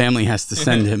 Like his family has to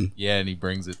send him. Yeah, and he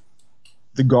brings it.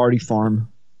 The Gardy farm.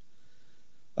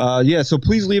 So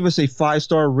please leave us a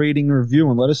 5-star rating review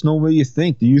and let us know what you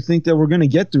think. Do you think that we're going to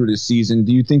get through this season?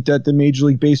 Do you think that the Major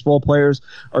League Baseball players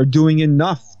are doing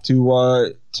enough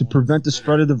to prevent the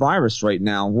spread of the virus right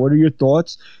now? What are your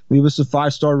thoughts? Leave us a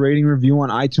 5-star rating review on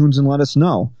iTunes and let us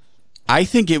know. I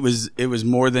think it was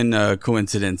more than a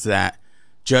coincidence that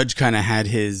Judge kind of had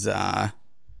his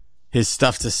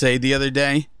stuff to say the other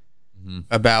day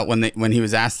about when he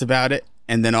was asked about it,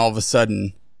 and then all of a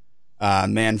sudden,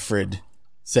 Manfred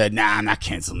said, "Nah, I'm not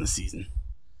canceling the season."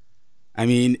 I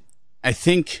mean, I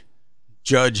think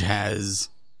Judge has,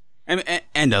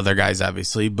 and other guys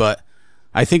obviously, but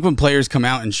I think when players come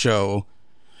out and show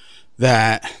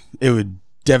that it would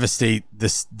devastate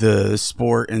the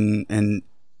sport and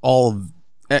all of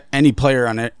any player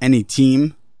on any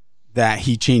team, that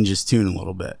he changes tune a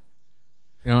little bit.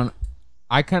 You know,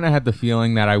 I kind of had the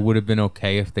feeling that I would have been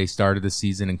okay if they started the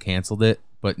season and canceled it.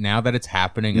 But now that it's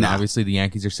happening, and obviously the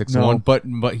Yankees are 6-1,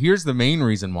 but here's the main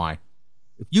reason why: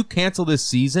 if you cancel this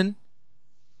season,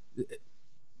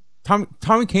 Tommy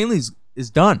Kahnle is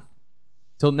done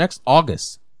till next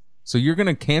August. So you're going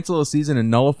to cancel a season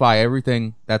and nullify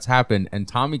everything that's happened, and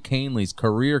Tommy Kahnle's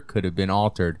career could have been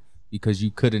altered because you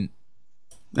couldn't.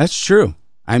 That's true.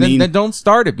 Then don't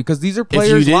start it, because these are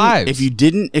players' lives. If you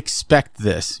didn't expect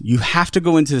this, you have to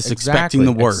go into this expecting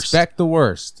the worst. Expect the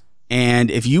worst. And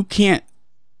if you can't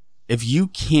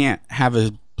have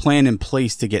a plan in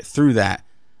place to get through that,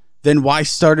 then why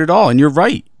start it all? And you're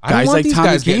right. I don't want these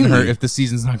guys getting hurt if the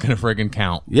season's not going to friggin'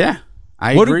 count. Yeah,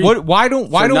 I agree. Why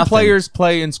don't players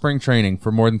play in spring training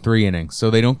for more than 3 innings so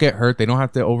they don't get hurt? They don't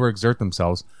have to overexert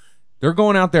themselves. They're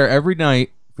going out there every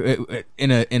night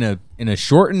in a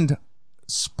shortened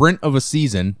sprint of a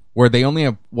season where they only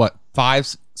have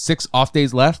 5-6 off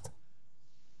days left,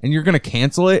 and you're going to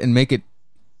cancel it and make it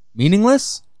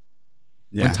meaningless.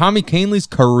 Yeah. When Tommy Kahnle's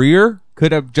career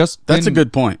could have just That's a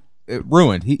good point.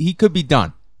 Ruined. He could be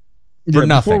done for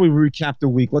nothing. Before we recap the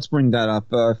week, let's bring that up.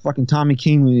 Fucking Tommy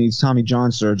Kahnle needs Tommy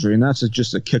John surgery, and that's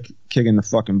just a kick in the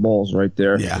fucking balls right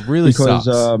there. Yeah, it really because,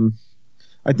 sucks.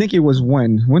 I think it was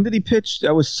when did he pitch?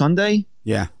 That was Sunday.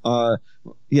 Yeah.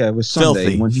 Yeah, it was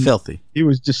Sunday. Filthy. He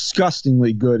was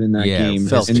disgustingly good in that game.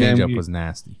 Phil's changeup was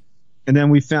nasty. And then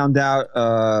we found out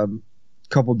a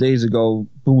couple days ago,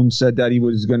 Boone said that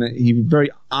he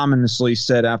very ominously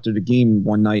said after the game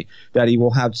one night that he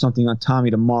will have something on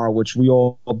Tommy tomorrow, which we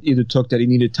all either took that he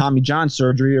needed Tommy John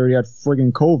surgery or he had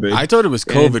friggin' COVID. I thought it was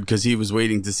COVID because he was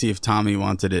waiting to see if Tommy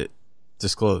wanted it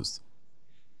disclosed.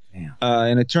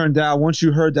 And it turned out once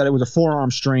you heard that it was a forearm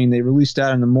strain, they released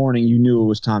that in the morning, you knew it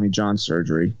was Tommy John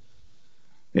surgery.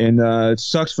 And it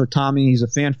sucks for Tommy. He's a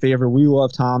fan favorite. We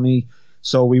love Tommy.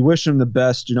 So we wish him the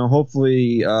best. You know,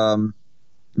 hopefully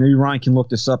maybe Ryan can look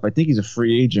this up. I think he's a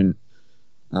free agent.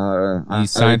 He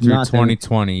signed through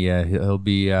 2020. Yeah, he'll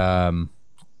be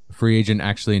free agent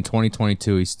actually in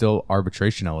 2022. He's still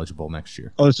arbitration eligible next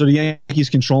year. Oh, so the Yankees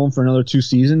control him for another 2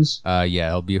 seasons? Yeah,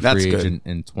 he'll be a free agent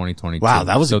in 2022. Wow,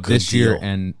 that was a good this year deal.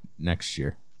 and next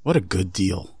year. What a good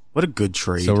deal. What a good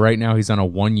trade. So right now he's on a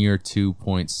 1-year,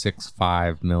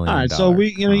 $2.65 million. All right, so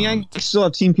Yankees still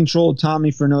have team control of Tommy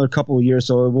for another couple of years.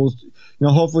 So it will,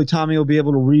 hopefully Tommy will be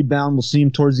able to rebound. We'll see him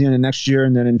towards the end of next year,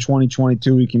 and then in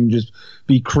 2022 he can just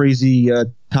be crazy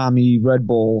Tommy Red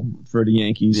Bull for the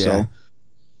Yankees. Yeah. So.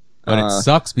 But it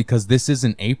sucks because this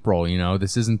isn't April,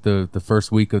 This isn't the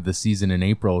first week of the season in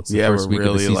April. It's the first week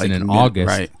of the season in August.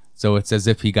 Right. So it's as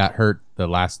if he got hurt the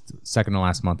second to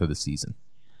last month of the season.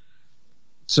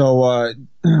 So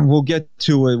we'll get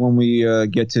to it when we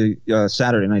get to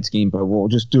Saturday night's game, but we'll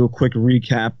just do a quick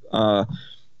recap.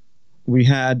 We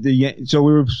had so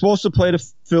we were supposed to play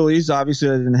the Phillies. Obviously,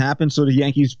 that didn't happen. So the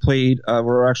Yankees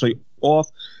were actually off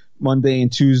Monday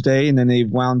and Tuesday, and then they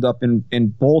wound up in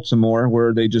Baltimore,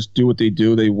 where they just do what they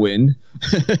do. They win.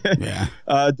 Yeah.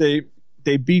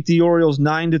 They beat the Orioles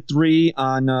 9-3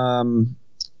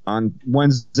 on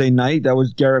Wednesday night. That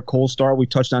was Garrett Cole star. We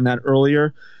touched on that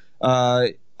earlier.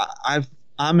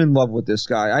 I'm in love with this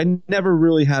guy. I never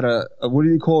really had a what do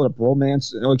you call it, a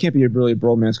bromance? No, it can't be really a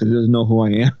bromance because he doesn't know who I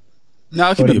am.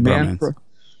 No, it can be a bromance.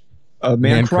 A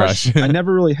man crush. I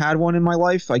never really had one in my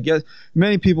life. I guess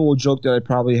many people will joke that I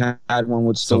probably had one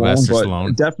with Stallone, but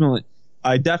Stallone.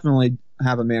 I definitely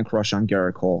have a man crush on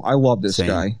Garrett Cole. I love this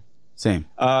guy. Same.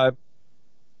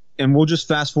 and we'll just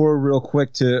fast forward real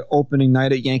quick to opening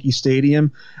night at Yankee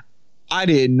Stadium. I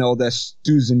didn't know that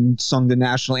Susan sung the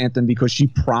national anthem because she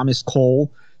promised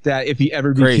Cole that if he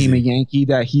ever became a Yankee,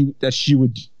 that she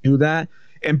would do that.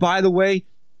 And by the way,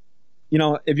 you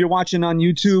know, if you're watching on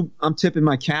YouTube, I'm tipping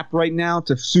my cap right now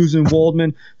to Susan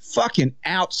Waldman. Fucking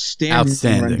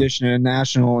outstanding rendition of the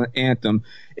national anthem.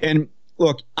 And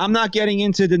look, I'm not getting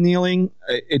into the kneeling.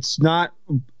 It's not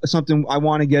something I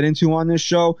want to get into on this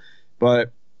show,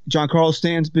 but Giancarlo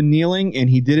Stanton's been kneeling, and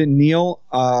he didn't kneel.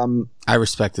 I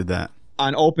respected that.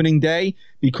 On opening day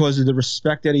because of the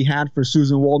respect that he had for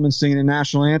Susan Waldman singing the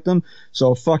national anthem.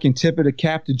 So fucking tip of the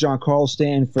cap to Giancarlo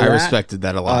Stanton for that. I respected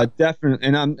that a lot. Definitely.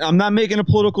 And I'm not making a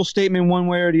political statement one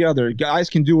way or the other. Guys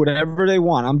can do whatever they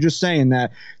want. I'm just saying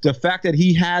that the fact that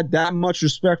he had that much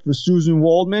respect for Susan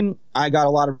Waldman, I got a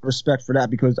lot of respect for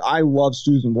that because I love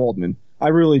Susan Waldman. I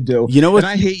really do. You know what?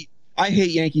 And I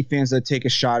hate Yankee fans that take a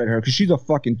shot at her because she's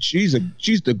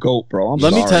the GOAT, bro.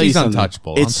 Let me tell you She's something.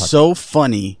 untouchable. It's so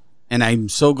funny. And I'm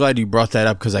so glad you brought that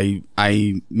up because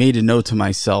I made a note to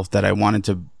myself that I wanted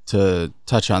to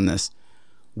touch on this.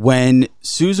 When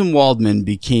Susan Waldman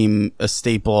became a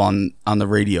staple on the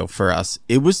radio for us,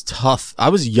 it was tough. I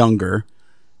was younger,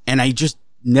 and I just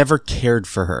never cared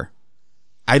for her.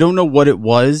 I don't know what it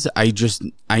was. I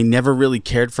never really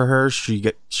cared for her.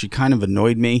 She kind of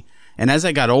annoyed me. And as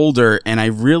I got older, and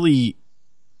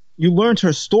you learned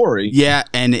her story. Yeah,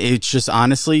 and it's just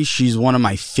honestly, she's one of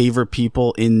my favorite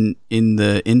people in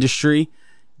the industry.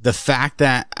 The fact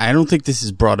that I don't think this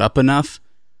is brought up enough,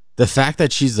 the fact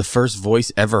that she's the first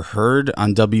voice ever heard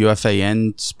on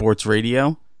WFAN sports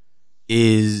radio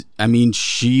is, I mean,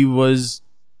 she was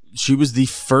the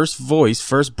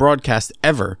first broadcast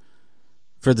ever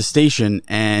for the station,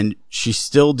 and she's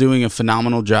still doing a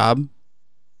phenomenal job.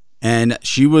 And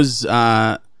she was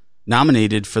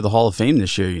nominated for the Hall of Fame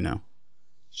this year, you know.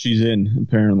 She's in,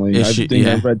 apparently. I think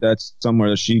I read that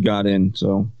somewhere that she got in.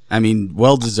 So I mean,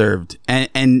 well deserved.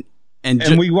 And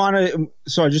we want to.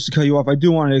 Sorry, just to cut you off. I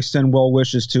do want to extend well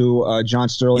wishes to John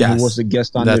Sterling, who was the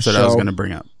guest on this show. That's what I was going to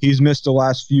bring up. He's missed the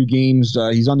last few games.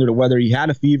 He's under the weather. He had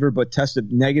a fever, but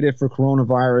tested negative for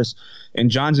coronavirus.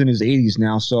 And John's in his 80s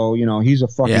now, so you know he's a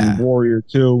fucking warrior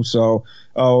too. So.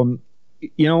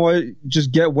 You know what?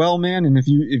 Just get well, man. And if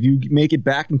you make it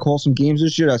back and call some games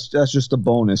this year, that's just a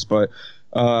bonus. But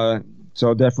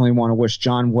so definitely want to wish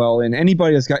John well. And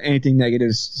anybody that's got anything negative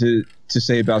to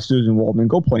say about Susan Waldman,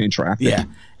 go play in traffic. Yeah,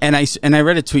 and I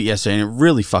read a tweet yesterday, and it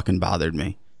really fucking bothered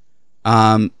me.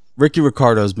 Ricky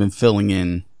Ricardo's been filling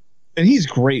in, and he's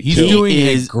great. He's doing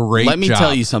a great job. Let me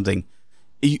tell you something.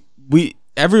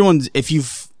 If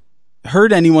you've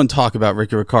heard anyone talk about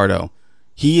Ricky Ricardo,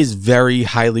 he is very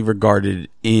highly regarded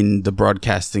in the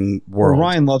broadcasting world. Well,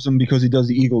 Ryan loves him because he does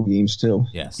the Eagle games too.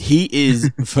 Yes. He is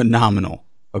phenomenal,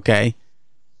 okay?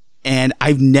 And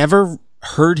I've never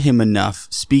heard him enough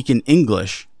speak in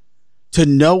English to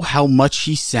know how much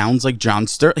he sounds like John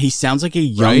Sterling. He sounds like a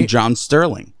young John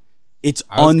Sterling. It's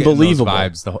unbelievable.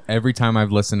 Those vibes every time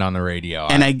I've listened on the radio.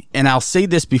 And I'll say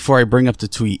this before I bring up the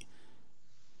tweet.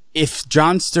 If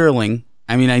John Sterling,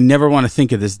 I mean, I never want to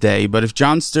think of this day, but if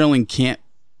John Sterling can't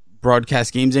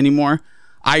broadcast games anymore,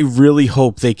 I really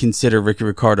hope they consider Ricky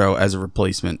Ricardo as a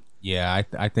replacement. Yeah,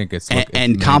 I think it's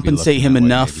and compensate him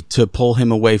enough to pull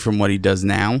him away from what he does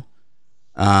now.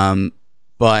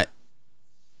 But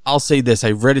I'll say this: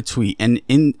 I read a tweet, and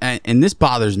this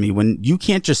bothers me when you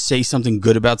can't just say something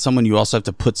good about someone; you also have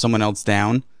to put someone else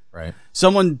down. Right.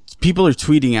 People are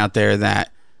tweeting out there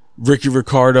that Ricky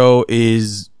Ricardo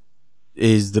is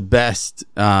the best.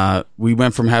 We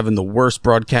went from having the worst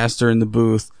broadcaster in the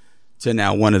booth to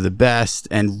now one of the best,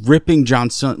 and ripping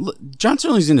John Sterling. John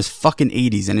Sterling's in his fucking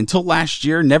 80s, and until last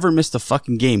year, never missed a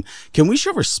fucking game. Can we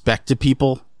show respect to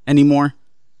people anymore?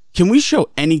 Can we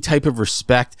show any type of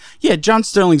respect? Yeah, John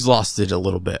Sterling's lost it a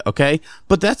little bit, okay?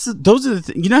 But those are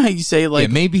the you know how you say, like...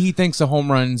 Yeah, maybe he thinks a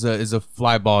home run is a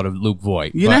fly ball to Luke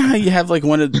Voigt. You know how you have like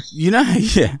one of... You know how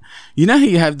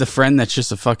you have the friend that's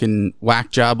just a fucking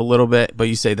whack job a little bit, but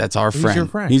you say, that's our friend. He's your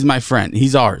friend. He's my friend.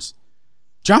 He's ours.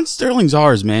 John Sterling's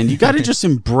ours, man. You got to just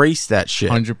embrace that shit.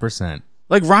 100%.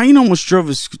 Like, Ryan almost drove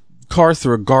his car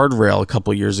through a guardrail a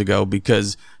couple years ago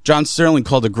because John Sterling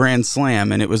called a grand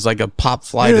slam, and it was like a pop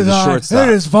fly to the shortstop.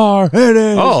 It is far. It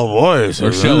is. Oh, boy.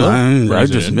 I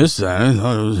just missed that. I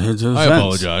thought it was hit to the I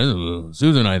fence. apologize.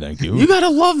 Susan, I thank you. You got to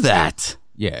love that.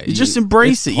 Yeah. You just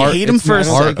embrace it. You hate him for a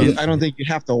second. I don't think you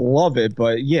have to love it,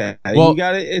 but yeah, you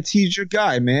got it. He's your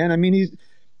guy, man. I mean,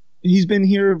 he's been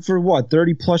here for what,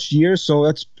 30 plus years, so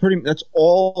that's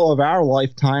all of our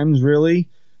lifetimes, really.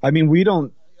 I mean,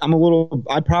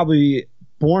 I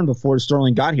born before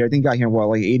Sterling got here. I think he got here, what,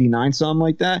 like 89, something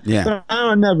like that? Yeah. But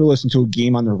I never listened to a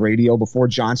game on the radio before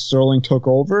John Sterling took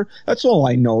over. That's all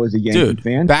I know as a Yankee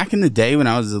fan. Back in the day when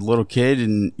I was a little kid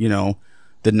and, you know,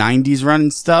 the 90s run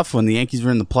and stuff, when the Yankees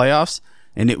were in the playoffs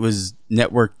and it was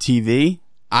network TV,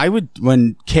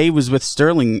 when Kay was with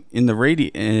Sterling in the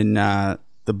radio, in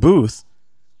the booth,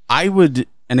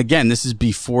 and again, this is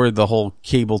before the whole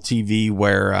cable TV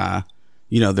where,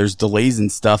 you know, there's delays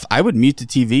and stuff. I would mute the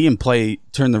TV and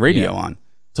turn the radio on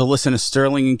to listen to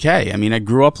Sterling and Kay. I mean, I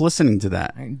grew up listening to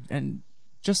that. And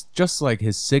just like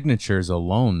his signatures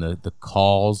alone, the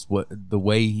calls, the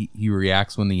way he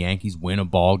reacts when the Yankees win a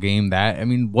ball game,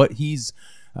 what he's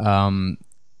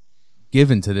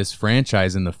given to this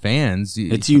franchise and the fans,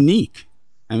 it's unique.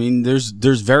 I mean, there's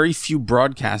very few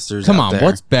broadcasters. Come out on, there.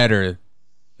 what's better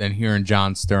than hearing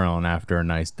John Sterling after a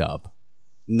nice dub?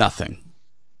 Nothing.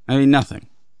 I mean, nothing.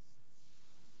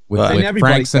 With everybody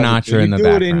Frank does it. Sinatra in the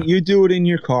background. You do it in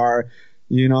your car.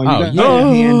 You know, you got yeah.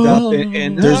 your hand up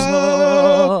and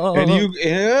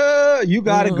you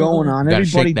got it going on. Gotta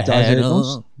Everybody shake the does head.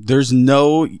 it. There's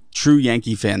no true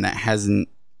Yankee fan that hasn't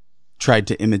tried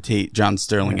to imitate John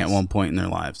Sterling at one point in their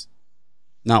lives.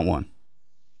 Not one.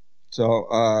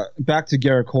 So back to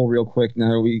Garrett Cole real quick.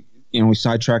 Now we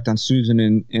sidetracked on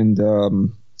Susan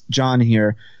and John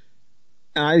here.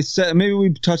 And I said maybe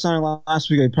we touched on it last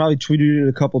week. I probably tweeted it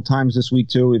a couple times this week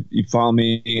too. If you follow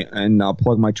me, and I'll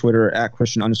plug my Twitter at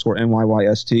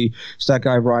Christian_NYYST. Stat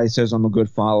Guy Rye says I'm a good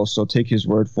follow, so take his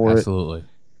word for Absolutely.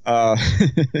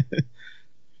 it.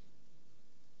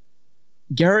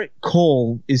 Garrett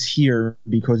Cole is here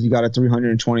because he got a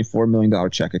 $324 million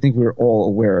check. I think we're all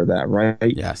aware of that, right?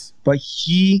 Yes. But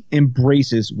he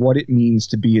embraces what it means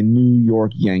to be a New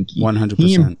York Yankee. 100%.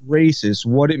 He embraces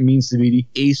what it means to be the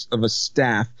ace of a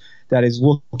staff that is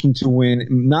looking to win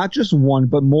not just one,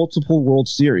 but multiple World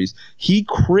Series. He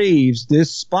craves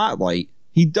this spotlight.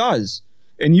 He does.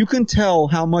 And you can tell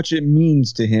how much it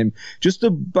means to him just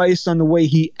based on the way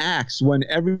he acts when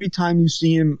every time you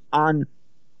see him on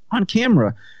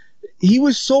camera. He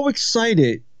was so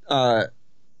excited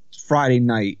Friday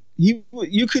night.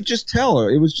 You could just tell her.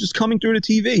 It was just coming through the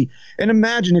TV. And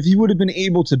imagine if you would have been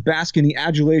able to bask in the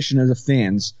adulation of the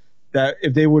fans that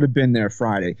if they would have been there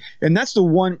Friday. And that's the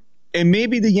one. And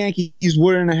maybe the Yankees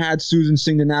wouldn't have had Susan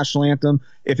sing the national anthem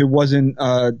if it wasn't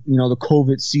the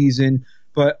COVID season.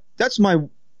 But that's my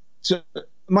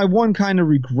one kind of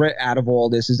regret out of all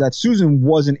this is that Susan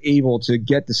wasn't able to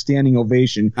get the standing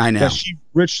ovation that she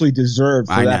richly deserved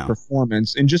for that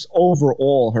performance, and just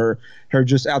overall her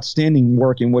just outstanding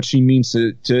work and what she means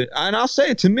to and I'll say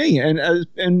it to me and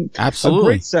absolutely a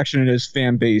great section of his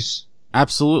fan base.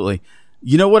 Absolutely.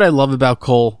 You know what I love about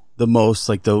Cole the most?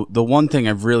 Like the one thing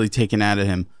I've really taken out of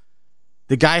him,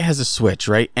 the guy has a switch,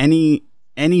 right? Any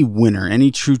winner, any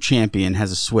true champion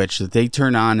has a switch that they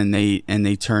turn on and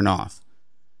they turn off.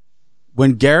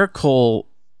 When Garrett Cole,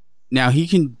 now he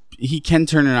can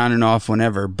turn it on and off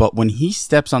whenever, but when he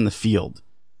steps on the field,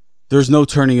 there's no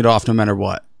turning it off no matter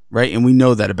what, right? And we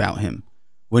know that about him.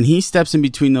 When he steps in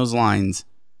between those lines,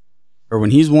 or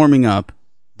when he's warming up,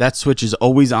 that switch is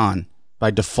always on by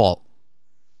default.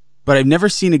 But I've never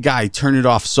seen a guy turn it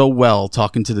off so well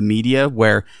talking to the media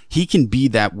where he can be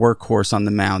that workhorse on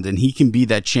the mound and he can be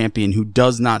that champion who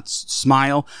does not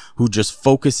smile, who just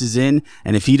focuses in.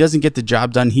 And if he doesn't get the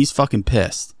job done, he's fucking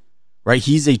pissed, right?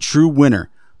 He's a true winner.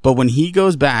 But when he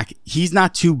goes back, he's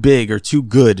not too big or too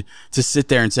good to sit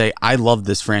there and say, I love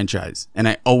this franchise. And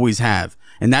I always have.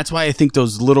 And that's why I think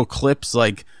those little clips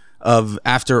like of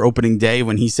after opening day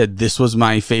when he said, this was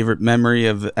my favorite memory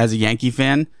of as a Yankee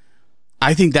fan,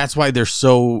 I think that's why they're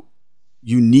so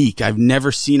unique. I've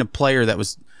never seen a player that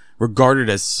was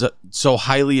regarded as so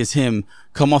highly as him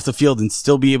come off the field and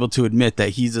still be able to admit that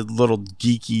he's a little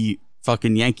geeky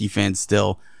fucking Yankee fan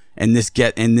still, and this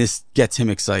gets him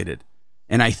excited.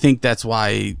 And I think that's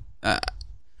why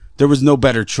there was no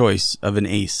better choice of an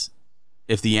ace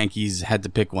if the Yankees had to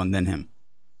pick one than him.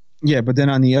 Yeah, but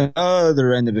then on the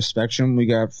other end of the spectrum, we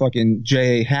got fucking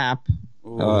J.A. Happ,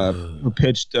 who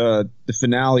pitched the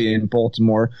finale in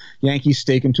Baltimore. Yankees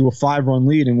stake him to a 5-run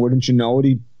lead, and wouldn't you know it,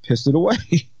 he pissed it away.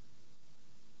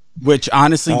 Which,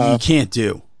 honestly, you can't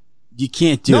do. You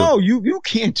can't do. No, you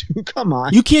can't do. Come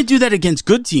on. You can't do that against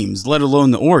good teams, let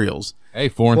alone the Orioles. Hey,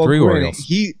 4-3 Orioles.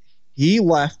 He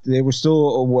left. They were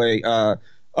still away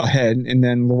ahead, and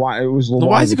then it was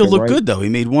Loizaga looked good, though. He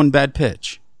made one bad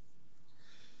pitch.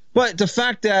 But the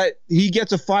fact that he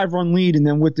gets a 5-run lead, and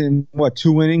then within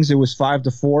 2 innings, it was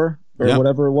 5-4 or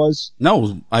whatever it was.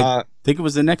 No, I think it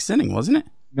was the next inning, wasn't it?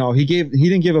 No, he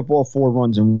didn't give up all 4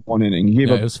 runs in 1 inning. He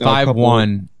gave up it was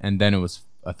 5-1, and then it was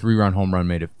a 3-run home run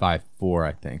made it 5-4,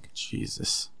 I think.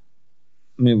 Jesus.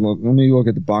 Let me look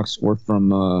at the box score from.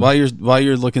 While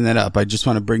you're looking that up, I just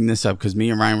want to bring this up because me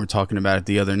and Ryan were talking about it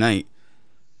the other night.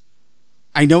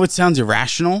 I know it sounds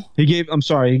irrational. He gave up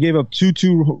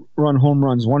 2-2-run home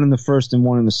runs, one in the first and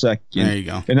one in the second. There you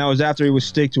go. And that was after he was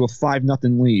staked to a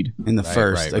 5-0 lead In the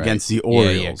first against the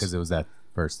Orioles. Yeah, because it was that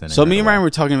first inning. So me and Ryan were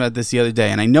talking about this the other day,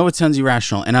 and I know it sounds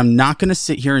irrational, and I'm not going to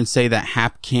sit here and say that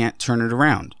Hap can't turn it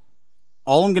around.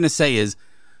 All I'm going to say is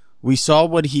we saw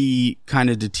what he kind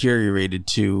of deteriorated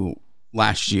to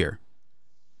last year.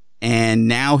 And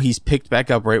now he's picked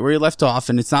back up right where he left off,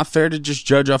 and it's not fair to just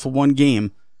judge off of one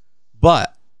game.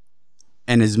 But,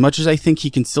 and as much as I think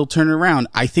he can still turn it around,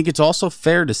 I think it's also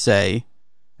fair to say,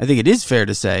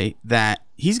 that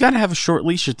he's got to have a short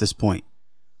leash at this point.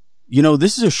 You know,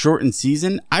 this is a shortened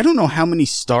season. I don't know how many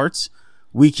starts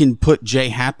we can put Jay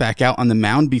Happ back out on the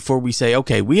mound before we say,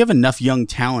 okay, we have enough young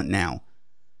talent now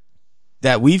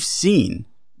that we've seen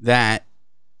that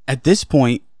at this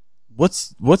point,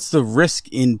 what's the risk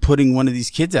in putting one of these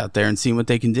kids out there and seeing what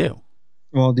they can do?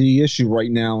 Well, the issue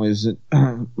right now is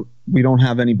that we don't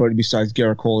have anybody besides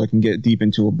Garrett Cole that can get deep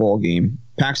into a ball game.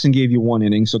 Paxton gave you 1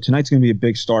 inning, so tonight's going to be a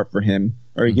big start for him.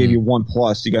 Or he gave you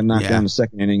 1+. He got knocked down the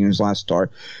second inning in his last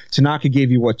start. Tanaka gave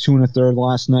you, 2 1/3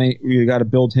 last night? You got to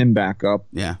build him back up.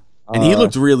 Yeah. And he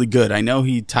looked really good. I know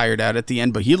he tired out at the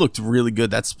end, but he looked really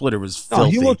good. That splitter was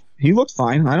filthy. He looked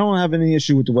fine. I don't have any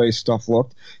issue with the way his stuff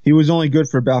looked. He was only good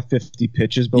for about 50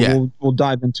 pitches, but we'll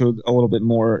dive into it a little bit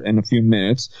more in a few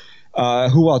minutes.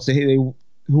 Who else?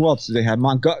 Who else did they have?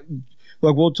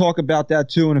 Look, we'll talk about that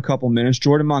too in a couple minutes.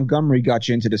 Jordan Montgomery got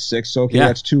you into the 6th, so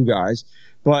that's 2 guys.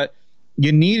 But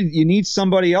you need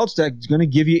somebody else that's going to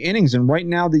give you innings. And right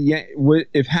now,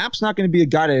 if Hap's not going to be a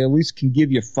guy that at least can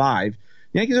give you 5,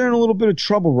 the Yankees are in a little bit of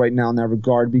trouble right now in that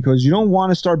regard because you don't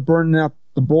want to start burning out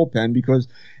the bullpen because,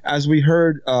 as we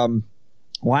heard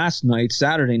last night,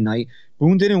 Saturday night,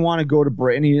 Boone didn't want to go to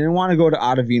Britton. He didn't want to go to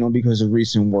Ottavino because of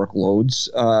recent workloads.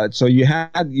 So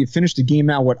you finished the game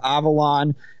out with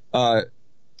Avalon,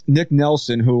 Nick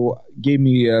Nelson, who gave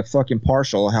me a fucking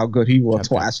partial how good he looked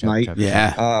last night.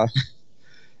 Yeah.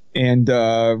 And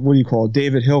what do you call it?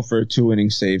 David Hill for a 2-inning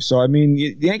save. So I mean,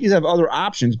 the Yankees have other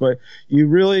options, but you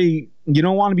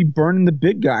don't want to be burning the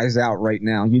big guys out right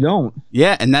now. You don't.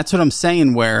 Yeah, and that's what I'm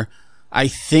saying. Where I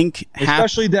think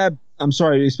especially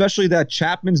that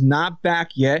Chapman's not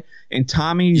back yet, and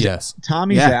Tommy's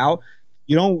out.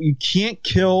 You can't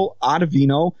kill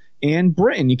Ottavino and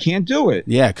Britton. You can't do it.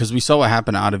 Yeah, because we saw what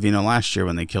happened to Ottavino last year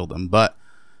when they killed him. But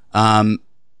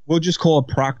we'll just call it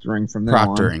proctoring from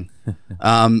now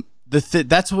on.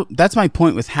 That's my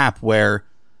point with Hap, where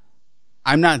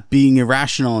I'm not being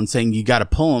irrational and saying you got to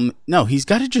pull him. No, he's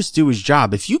got to just do his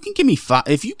job. If you can give me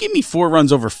 4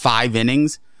 runs over 5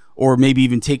 innings, or maybe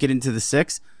even take it into the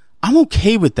 6th, I'm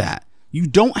okay with that. You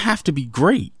don't have to be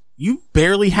great. You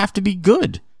barely have to be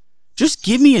good. Just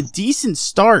give me a decent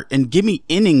start and give me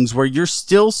innings where you're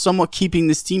still somewhat keeping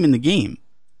this team in the game.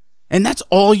 And that's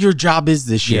all your job is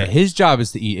this year. Yeah, his job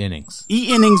is to eat innings. Eat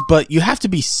innings, but you have to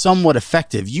be somewhat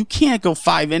effective. You can't go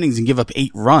 5 innings and give up 8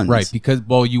 runs. Right, because,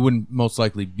 you wouldn't most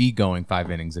likely be going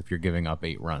 5 innings if you're giving up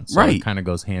 8 runs. So it kind of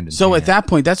goes hand in hand. So at that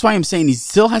point, that's why I'm saying he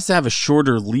still has to have a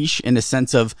shorter leash in a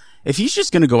sense of if he's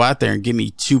just going to go out there and give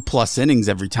me 2+ innings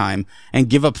every time and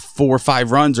give up 4 or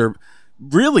 5 runs, or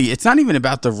really, it's not even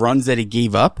about the runs that he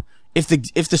gave up. If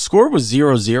the score was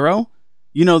 0-0,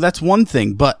 that's one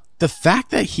thing, but the fact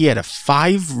that he had a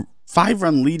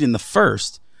 5-run lead in the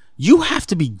first, you have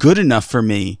to be good enough for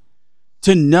me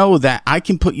to know that I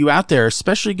can put you out there,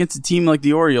 especially against a team like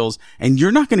the Orioles, and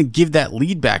you're not going to give that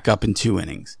lead back up in 2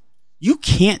 innings. You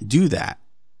can't do that.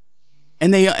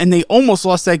 And they almost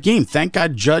lost that game. Thank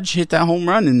God Judge hit that home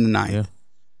run in the 9th.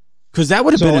 Because that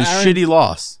would have been a shitty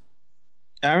loss.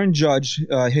 Aaron Judge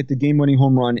hit the game-winning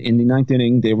home run in the 9th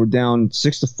inning. They were down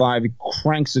 6-5. He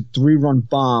cranks a 3-run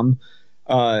bomb.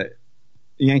 The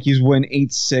Yankees win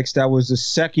 8-6. That was the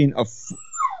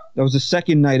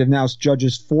second night of now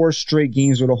Judge's 4 straight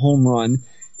games with a home run.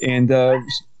 And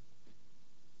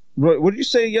what did you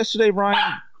say yesterday,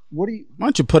 Ryan? Why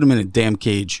don't you put him in a damn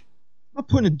cage? I'm not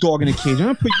putting a dog in a cage. I'm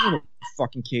going to put you in a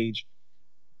fucking cage.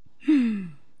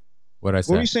 What'd I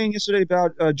say? What were you saying yesterday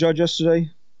about Judge yesterday?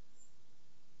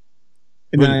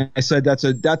 And then I said that's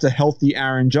a healthy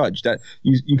Aaron Judge. That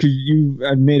you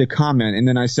had made a comment, and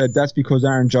then I said that's because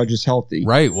Aaron Judge is healthy.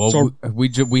 Right. Well, so,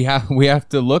 we have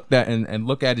to look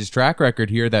at his track record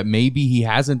here. That maybe he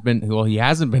hasn't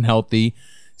been healthy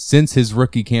since his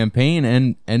rookie campaign,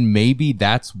 and maybe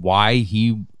that's why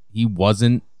he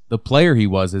wasn't the player he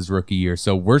was his rookie year.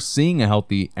 So we're seeing a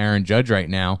healthy Aaron Judge right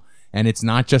now, And it's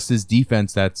not just his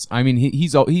defense.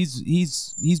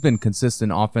 He's been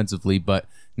consistent offensively, but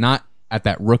not at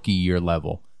that rookie year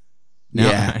level.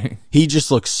 Now, he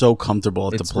just looks so comfortable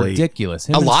at the plate. It's ridiculous.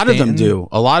 A lot of them do.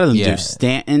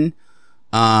 Stanton,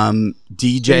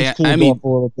 DJ. Cooled off a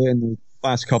little bit in the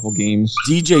last couple games.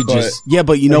 DJ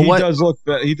but you know what?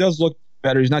 He does look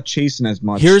better. He's not chasing as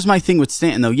much. Here's my thing with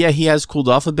Stanton, though. Yeah, he has cooled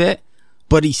off a bit,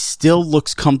 but he still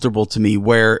looks comfortable to me.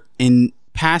 Where in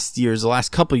past years, the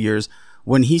last couple years,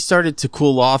 when he started to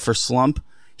cool off or slump,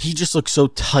 he just looks so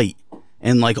tight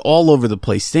and like all over the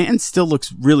place. Stanton still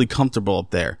looks really comfortable up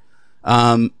there.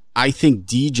 I think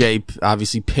DJ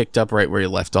obviously picked up right where he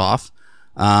left off.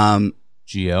 Gio.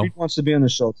 He wants to be on the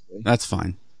show today. That's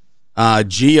fine.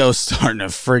 Gio's starting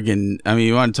to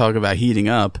you want to talk about heating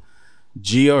up.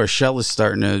 Gio Urshela is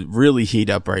starting to really heat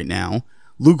up right now.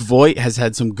 Luke Voigt has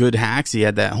had some good hacks. He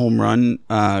had that home run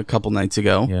a couple nights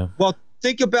ago. Yeah. Well,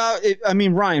 think about it. I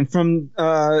mean, Ryan, from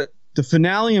the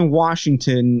finale in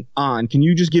Washington on, can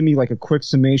you just give me like a quick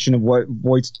summation of what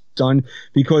Voigt's done?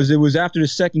 Because it was after the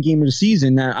second game of the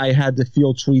season that I had to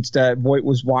field tweets that Voigt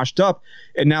was washed up,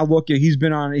 and now look, he's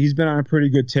been on a pretty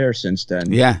good tear since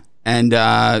then. Yeah, and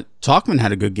Tauchman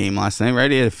had a good game last night,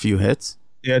 right? He had a few hits.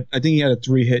 Yeah, I think he had a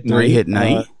 3-hit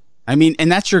night.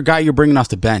 And that's your guy you're bringing off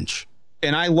the bench.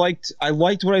 And I liked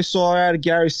what I saw out of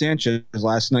Gary Sanchez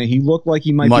last night. He looked like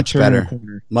he might be turning the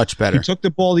corner. Much better. He took the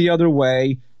ball the other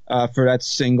way for that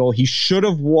single. He should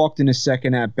have walked in his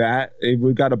second at bat.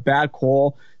 We got a bad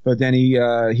call, but then he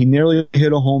nearly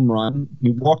hit a home run.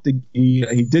 He walked.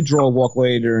 He did draw a walk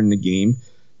later in the game.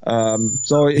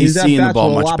 So he's seeing the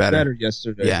ball much better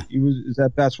yesterday. Yeah, his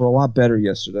at bats were a lot better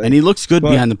yesterday, and he looks good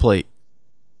behind the plate.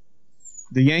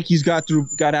 The Yankees got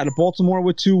out of Baltimore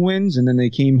with 2 wins, and then they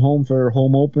came home for a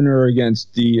home opener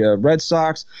against the Red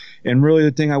Sox. And really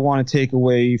the thing I want to take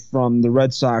away from the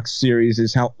Red Sox series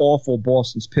is how awful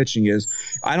Boston's pitching is.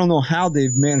 I don't know how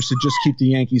they've managed to just keep the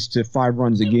Yankees to 5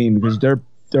 runs a game, because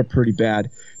they're pretty bad.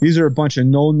 These are a bunch of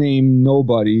no-name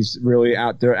nobodies really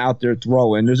out there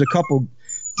throwing. There's a couple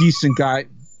decent guys.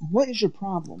 What is your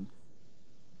problem?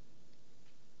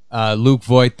 Luke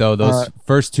Voigt, though, those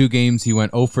first 2 games, he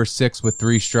went 0 for 6 with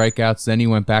 3 strikeouts. Then he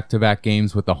went back-to-back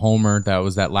games with a homer. That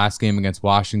was that last game against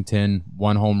Washington.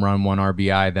 1 home run, 1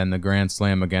 RBI. Then the grand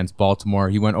slam against Baltimore.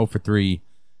 He went 0 for 3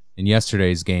 in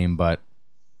yesterday's game, but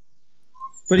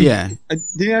he had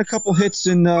a couple hits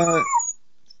in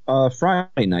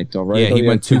Friday night, though, right? Yeah, he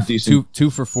went 2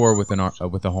 for 4 with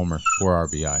a homer, 4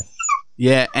 RBI.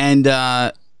 Yeah, and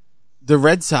the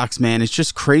Red Sox, man, it's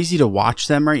just crazy to watch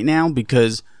them right now,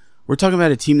 because we're talking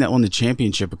about a team that won the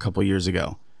championship a couple years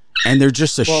ago, and they're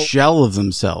just a shell of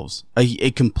themselves,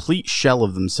 a complete shell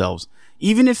of themselves.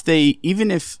 Even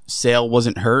if Sale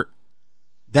wasn't hurt,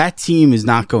 that team is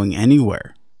not going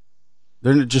anywhere.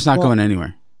 They're just not going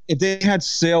anywhere. If they had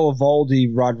Sale, Evaldi,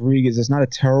 Rodriguez, it's not a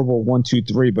terrible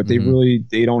 1-2-3, but they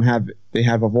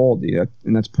have Evaldi,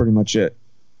 and that's pretty much it.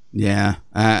 Yeah,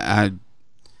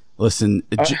 listen.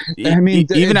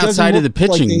 Even outside of the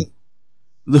pitching.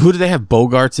 Who do they have?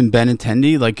 Bogarts and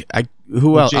Benintendi?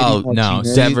 Who else? Oh no,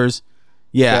 Devers.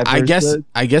 Yeah, Devers,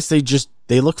 I guess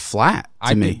they look flat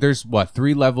to me. Think there's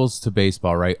 3 levels to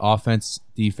baseball, right? Offense,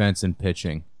 defense, and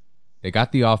pitching. They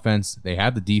got the offense, they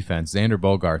have the defense. Xander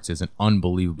Bogaerts is an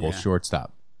unbelievable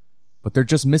shortstop, but they're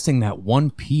just missing that one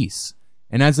piece.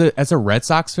 And as a Red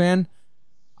Sox fan,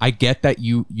 I get that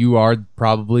you are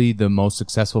probably the most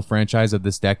successful franchise of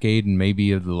this decade and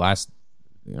maybe of the last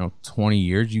 20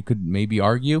 years, you could maybe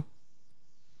argue.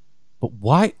 But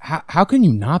why? How can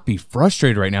you not be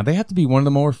frustrated right now? They have to be one of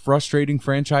the more frustrating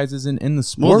franchises in the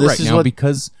sport right now,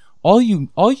 because all you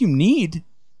need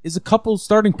is a couple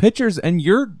starting pitchers, and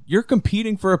you're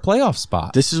competing for a playoff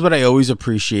spot. This is what I always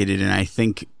appreciated, and I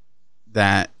think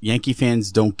that Yankee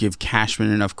fans don't give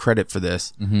Cashman enough credit for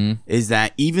this, is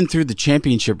that even through the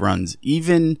championship runs,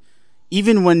 even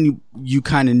when you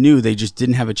kind of knew they just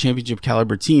didn't have a championship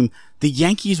caliber team, the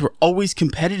Yankees were always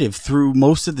competitive through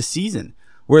most of the season.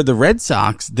 Where the Red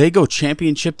Sox, they go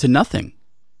championship to nothing.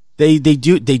 They did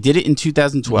it in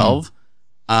 2012,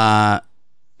 and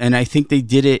I think they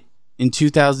did it in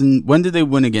 2000. When did they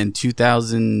win again?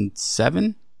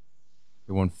 2007.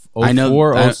 They won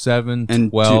 04, 07,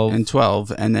 and 12, and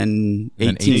 12, and then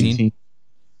 18.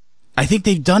 I think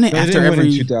they've done it after win every.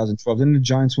 In 2012, didn't the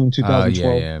Giants win in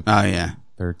 2012? Oh yeah,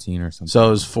 13 or something. So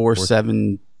it was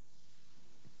 4-7.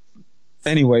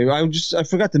 Anyway, I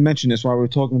forgot to mention this while we were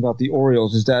talking about the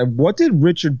Orioles. Is that what did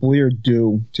Richard Blair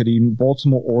do to the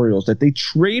Baltimore Orioles that they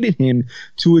traded him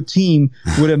to a team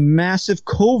with a massive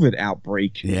COVID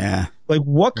outbreak? Yeah. Like,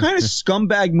 what kind of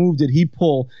scumbag move did he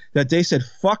pull that they said,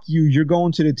 "Fuck you, you're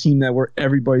going to the team that where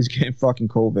everybody's getting fucking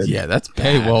COVID"? Yeah, that's bad.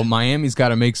 Hey, well, Miami's got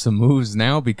to make some moves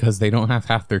now because they don't have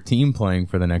half their team playing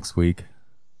for the next week.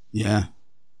 Yeah.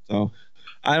 So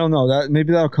I don't know that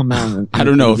maybe that'll come out. I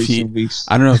don't know if recent weeks.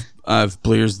 I don't know if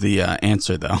Blair's the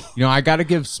answer though. You know, I got to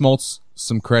give Smoltz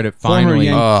some credit. Finally,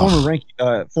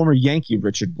 Former Yankee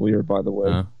Richard Blair, by the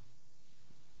way.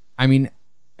 I mean,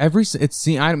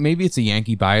 maybe it's a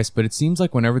Yankee bias, but it seems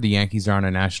like whenever the Yankees are on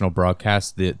a national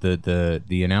broadcast,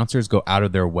 the announcers go out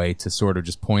of their way to sort of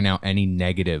just point out any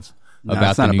negative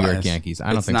about the New York Yankees.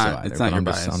 I don't think so either. It's not your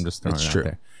bias. I'm just throwing it's it true. out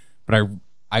there.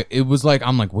 But it was like,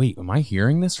 I'm like, wait, am I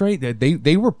hearing this right?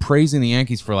 They were praising the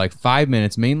Yankees for like 5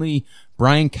 minutes, mainly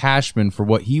Brian Cashman for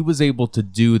what he was able to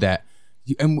do.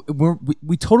 And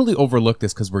we totally overlook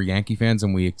this because we're Yankee fans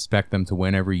and we expect them to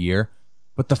win every year.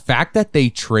 But the fact that they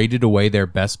traded away their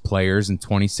best players in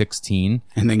 2016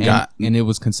 and it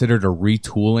was considered a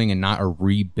retooling and not a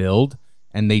rebuild,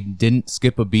 and they didn't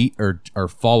skip a beat or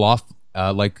fall off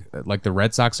like the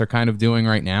Red Sox are kind of doing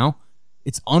right now.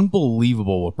 It's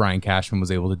unbelievable what Brian Cashman was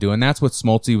able to do, and that's what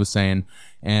Smoltzy was saying.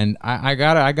 And I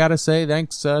gotta say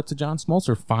thanks to John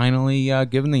Smoltz finally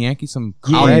giving the Yankees some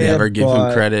credit. I'll never give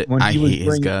him credit. I hate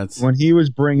his guts. When he was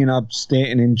bringing up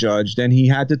Stanton and Judge, then he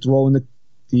had to throw in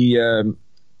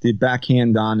the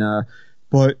backhand on.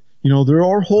 But you know there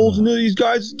are holes in these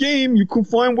guys' game. You can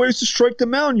find ways to strike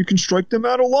them out, and you can strike them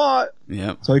out a lot.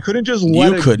 Yep. So he couldn't just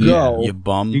let it go. You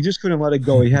bum. He just couldn't let it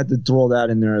go. He had to throw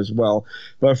that in there as well.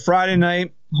 But Friday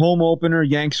night home opener,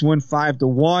 Yanks win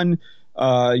 5-1.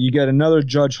 You get another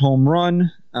Judge home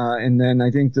run, and then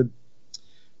I think the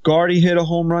Gardy hit a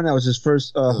home run. That was his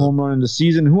first home run in the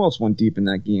season. Who else went deep in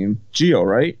that game? Gio,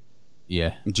 right?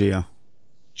 Yeah, Gio.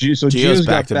 So Gio's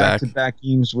got back-to-back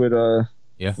games with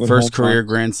first career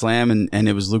grand slam, and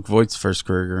it was Luke Voigt's first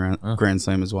career grand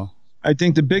slam as well. I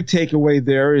think the big takeaway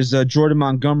there is Jordan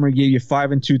Montgomery gave you 5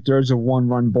 2/3 of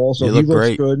 1-run ball, so he looks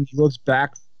great. good. He looks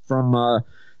back from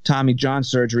Tommy John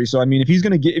surgery. So I mean, if you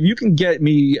can get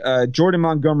me Jordan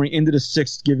Montgomery into the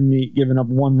sixth, giving up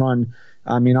 1 run,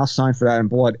 I mean, I'll sign for that in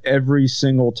blood every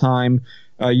single time.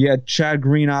 You had Chad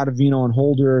Green, Ottavino, and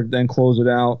Holder then close it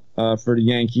out for the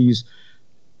Yankees.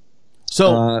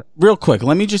 So real quick,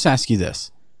 let me just ask you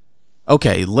this.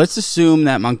 Okay, let's assume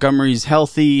that Montgomery's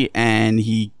healthy and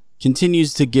he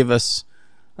continues to give us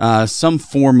some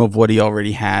form of what he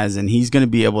already has, and he's going to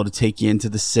be able to take you into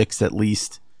the sixth at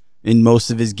least in most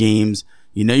of his games.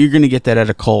 You know you're going to get that out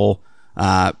of Cole.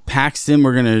 Paxton,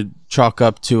 we're going to chalk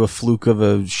up to a fluke of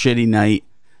a shitty night.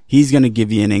 He's going to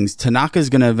give you innings. Tanaka's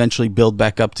going to eventually build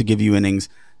back up to give you innings.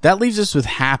 That leaves us with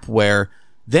Happ, where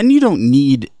then you don't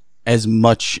need as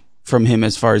much from him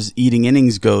as far as eating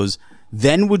innings goes.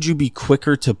 Then would you be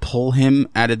quicker to pull him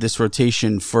out of this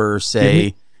rotation for,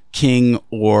 say, King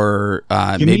or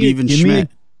maybe even Schmidt?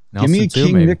 Give me a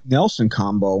King-Nick Nelson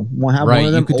combo. Have right, one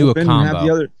of them you could do a combo. Have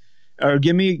the other, or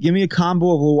give me a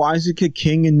combo of Loizica,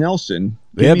 King, and Nelson.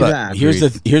 Give me but that. Here's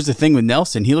the thing with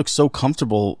Nelson. He looked so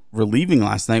comfortable relieving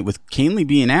last night with Canely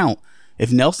being out.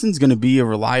 If Nelson's going to be a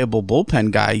reliable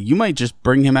bullpen guy, you might just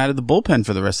bring him out of the bullpen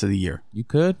for the rest of the year. You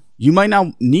could. You might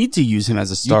not need to use him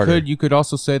as a starter. You could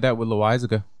also say that with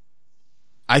Loizica.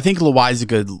 I think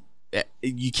Loizica,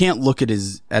 you can't look at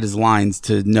his lines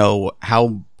to know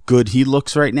how good he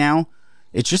looks right now.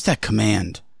 It's just that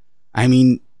command. I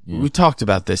mean, we talked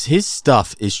about this. His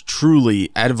stuff is truly,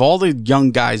 out of all the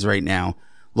young guys right now,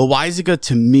 Loizica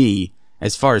to me,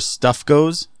 as far as stuff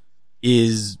goes,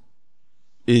 is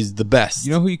the best.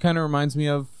 You know who he kind of reminds me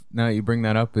of? Now that you bring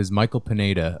that up, is Michael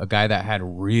Pineda, a guy that had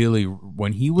really,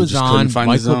 when he was on,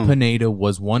 Michael Pineda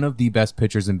was one of the best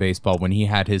pitchers in baseball when he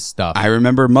had his stuff. I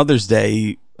remember Mother's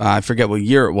Day, I forget what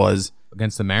year it was.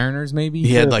 Against the Mariners, maybe?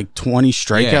 He had like 20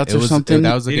 strikeouts or something.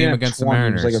 That was the game against the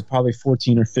Mariners. It was like probably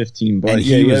 14 or 15. But and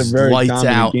he was lights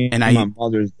out. And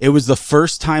it was the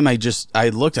first time I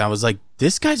looked, I was like,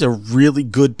 this guy's a really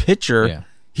good pitcher. Yeah.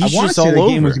 He's just all over. The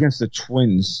game was against the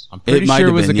Twins. I'm pretty sure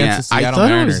it was against the Seattle Mariners. I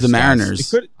thought it was the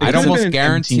Mariners. I'd almost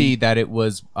guarantee that it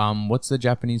was, what's the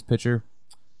Japanese pitcher?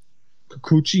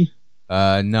 Kikuchi?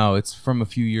 No, it's from a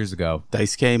few years ago.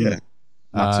 Daisuke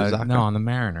Matsuzaka? No, on the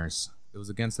Mariners. It was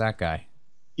against that guy.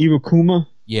 Iwakuma?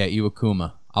 Yeah,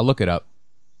 Iwakuma. I'll look it up.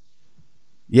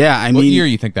 Yeah, I mean... What year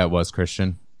you think that was,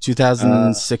 Christian?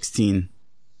 2016.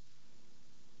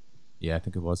 Yeah, I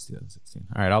think it was 2016.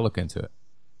 All right, I'll look into it.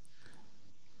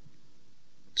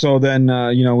 So then,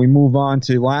 we move on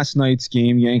to last night's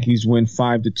game. Yankees win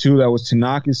 5-2. That was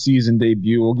Tanaka's season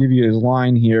debut. We'll give you his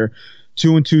line here: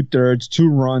 2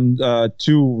 2/3,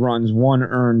 2 runs, 1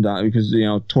 earned because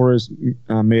Torres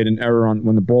made an error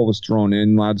when the ball was thrown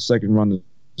in, allowed the second run to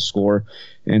score,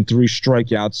 and 3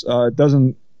 strikeouts. It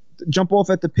doesn't jump off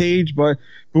at the page, but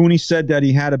Booney said that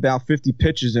he had about 50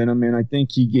 pitches in him, and I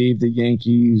think he gave the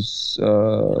Yankees, I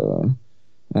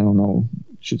don't know,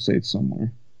 should say it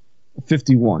somewhere,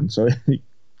 51. So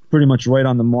pretty much right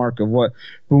on the mark of what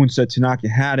Boone said Tanaka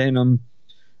had in him.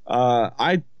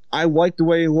 I like the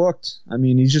way he looked. I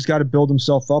mean, he's just got to build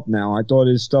himself up now. I thought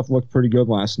his stuff looked pretty good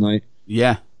last night.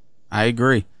 Yeah, I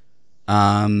agree.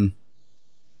 I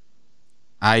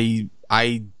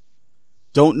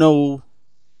don't know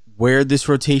where this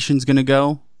rotation's going to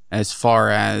go as far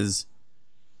as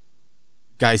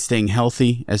guys staying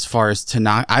healthy, as far as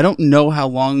Tanaka. I don't know how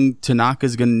long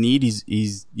Tanaka's going to need.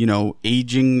 He's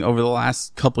aging over the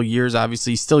last couple years.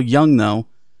 Obviously, he's still young, though.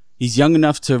 He's young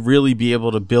enough to really be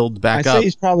able to build back up. I'd say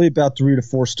he's probably about 3 to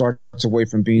 4 starts away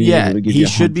from being able to give you you 100.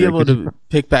 He should be able to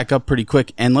pick back up pretty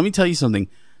quick. And let me tell you something.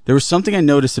 There was something I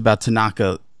noticed about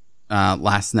Tanaka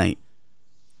last night.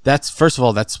 First of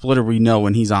all, that splitter we know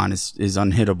when he's on is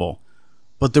unhittable.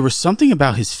 But there was something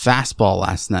about his fastball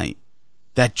last night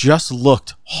that just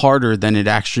looked harder than it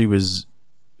actually was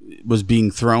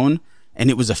being thrown, and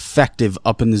it was effective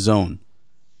up in the zone.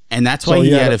 And that's why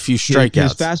he had a few strikeouts.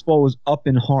 His fastball was up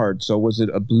and hard. So was it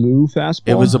a blue fastball?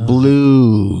 It was a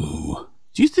blue.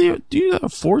 Do you have a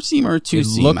 4-seam or a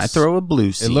 2-seam? I throw a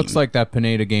blue seam. It looks like that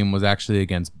Pineda game was actually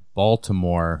against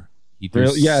Baltimore. He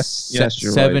threw yes, you're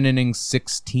 7 right. innings,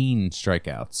 16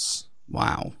 strikeouts.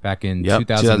 Wow. Back in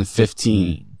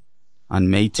 2015 on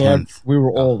May 10th. We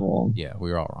were all wrong. Yeah, we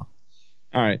were all wrong.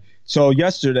 All right. So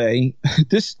yesterday,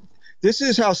 this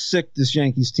is how sick this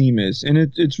Yankees team is, and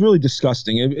it's really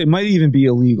disgusting. It might even be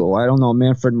illegal. I don't know.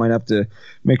 Manfred might have to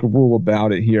make a rule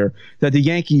about it here. That the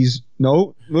Yankees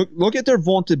look at their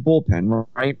vaunted bullpen,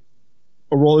 right?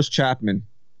 Aroldis Chapman,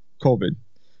 COVID.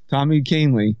 Tommy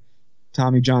Kahnle,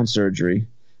 Tommy John surgery.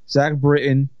 Zach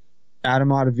Britton, Adam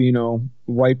Ottavino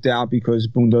wiped out because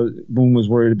Boone was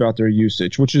worried about their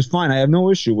usage, which is fine. I have no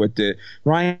issue with it.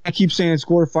 Ryan keeps saying it's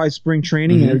glorified spring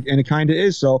training, and it kind of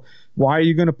is. So why are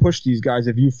you going to push these guys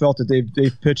if you felt that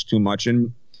they've pitched too much?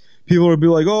 And people will be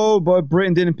like, oh, but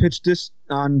Britton didn't pitch this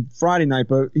on Friday night,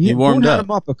 but he warmed up.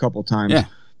 him up a couple times. Yeah.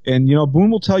 And,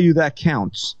 Boone will tell you that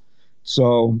counts.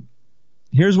 So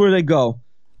here's where they go.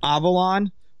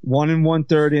 Avalon, 1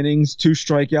 1/3 innings, 2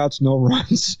 strikeouts, no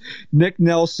runs. Nick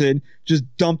Nelson just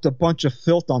dumped a bunch of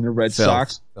filth on the Red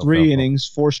Sox. 3 innings,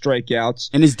 4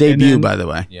 strikeouts. In his debut, by the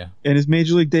way. Yeah. In his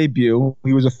major league debut,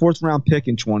 he was a 4th-round pick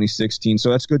in 2016, so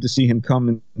that's good to see him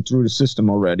coming through the system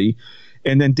already.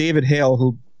 And then David Hale,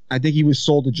 who I think he was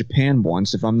sold to Japan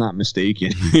once, if I'm not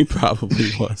mistaken. He probably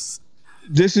was.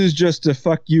 This is just a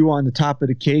fuck you on the top of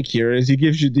the cake here, as he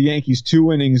gives you the Yankees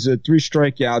 2 innings, 3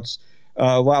 strikeouts,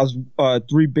 allows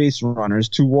 3 base runners,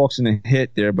 2 walks and a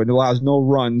hit there, but allows no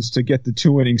runs to get the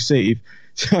 2-inning save.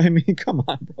 So, I mean, come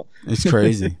on, bro. It's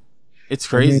crazy. It's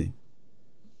crazy.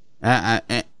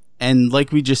 And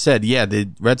like we just said, yeah, the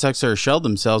Red Sox are shelled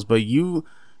themselves, but you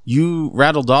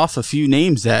rattled off a few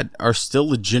names that are still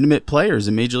legitimate players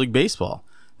in Major League Baseball.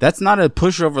 That's not a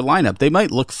pushover lineup. They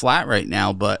might look flat right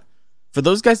now, but for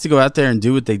those guys to go out there and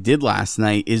do what they did last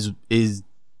night is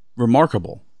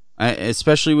remarkable.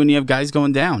 Especially when you have guys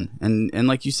going down, and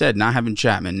like you said, not having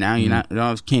Chapman. Now you don't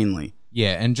have Kahnle.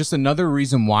 Yeah, and just another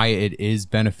reason why it is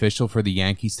beneficial for the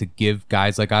Yankees to give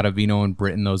guys like Ottavino and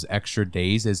Britton those extra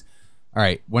days is, all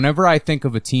right, whenever I think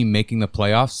of a team making the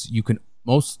playoffs, you can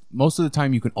most of the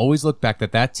time you can always look back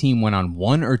that team went on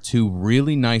 1 or 2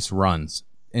 really nice runs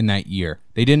in that year.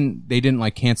 They didn't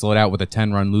like cancel it out with a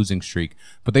 10-run losing streak,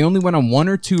 but they only went on 1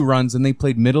 or 2 runs and they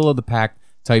played middle of the pack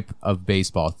type of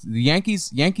baseball. The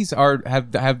Yankees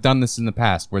have done this in the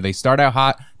past where they start out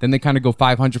hot, then they kind of go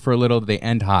 500 for a little, they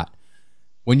end hot.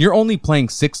 When you're only playing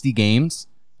 60 games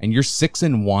and you're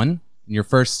 6-1 in your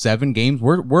first 7 games,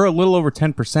 we're a little over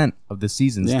 10% of the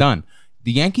season's done.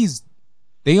 The Yankees,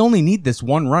 they only need this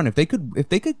 1 run. If they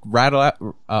could rattle out,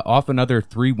 off another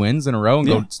 3 wins in a row and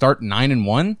go start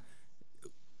 9-1,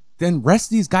 then rest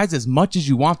these guys as much as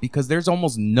you want, because there's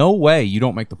almost no way you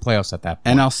don't make the playoffs at that point.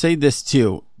 And I'll say this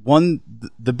too.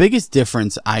 The biggest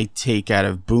difference I take out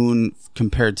of Boone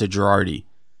compared to Girardi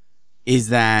is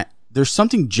that there's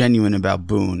something genuine about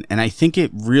Boone, and I think it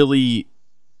really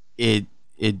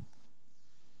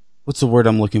what's the word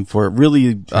I'm looking for? It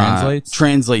really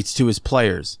translates to his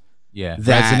players. Yeah,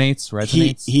 that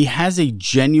resonates. He has a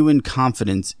genuine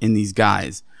confidence in these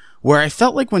guys, Where I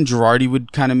felt like when Girardi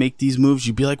would kind of make these moves,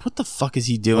 you'd be like, what the fuck is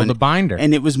he doing? Well, the binder.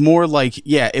 And it was more like,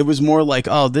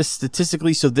 oh, this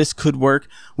statistically, so this could work.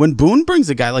 When Boone brings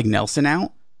a guy like Nelson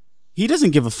out, he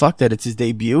doesn't give a fuck that it's his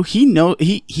debut.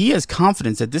 He has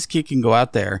confidence that this kid can go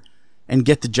out there and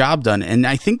get the job done. And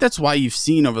I think that's why you've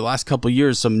seen over the last couple of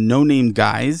years some no-name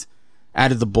guys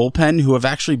out of the bullpen who have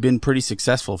actually been pretty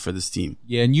successful for this team.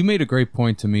 Yeah, and you made a great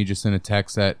point to me just in a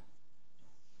text that,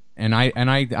 and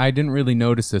I didn't really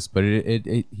notice this, but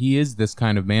he is this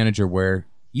kind of manager where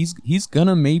he's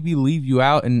gonna maybe leave you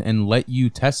out and let you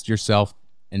test yourself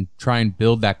and try and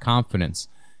build that confidence.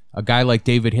 A guy like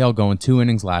David Hale going 2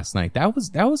 innings last night, that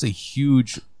was a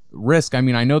huge risk. I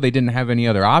mean, I know they didn't have any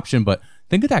other option, but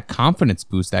think of that confidence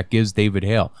boost that gives David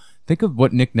Hale. Think of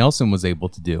what Nick Nelson was able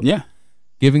to do. Yeah.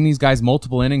 Giving these guys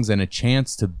multiple innings and a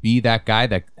chance to be that guy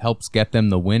that helps get them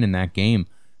the win in that game.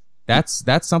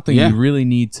 That's something you really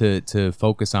need to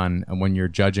focus on when you're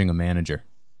judging a manager.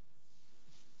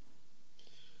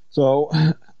 So,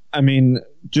 I mean,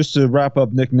 just to wrap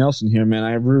up Nick Nelson here, man,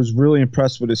 I was really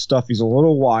impressed with his stuff. He's a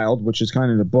little wild, which is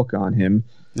kind of the book on him.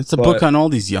 It's a book on all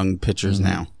these young pitchers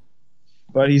now.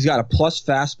 But he's got a plus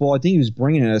fastball. I think he was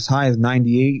bringing it as high as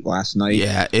 98 last night.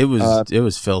 Yeah, it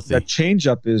was filthy. That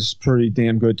changeup is pretty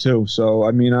damn good too. So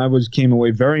I mean, came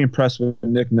away very impressed with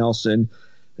Nick Nelson.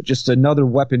 Just another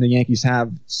weapon the Yankees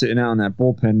have sitting out in that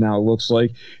bullpen now, it looks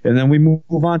like. And then we move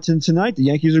on to tonight. The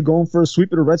Yankees are going for a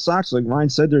sweep of the Red Sox. Like Ryan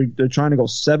said, they're trying to go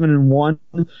 7-1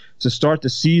 to start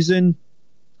the season.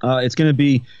 It's going to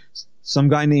be some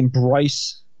guy named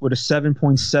Bryce with a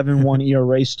 7.71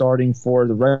 ERA starting for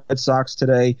the Red Sox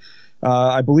today.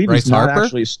 I believe Bryce he's not Harper?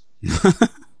 actually.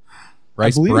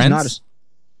 Bryce I Brents?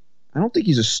 I don't think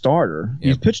he's a starter. Yeah.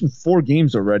 He's pitching 4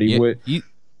 games already.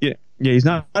 He's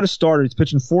not a starter. He's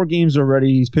pitching 4 games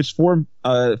already. He's pitched 4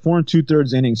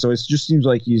 2/3 innings. So it just seems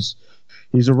like he's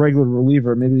a regular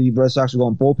reliever. Maybe the Red Sox are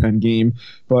going bullpen game.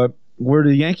 But where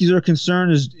the Yankees are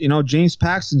concerned is, James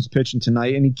Paxton's pitching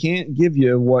tonight, and he can't give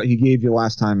you what he gave you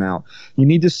last time out. You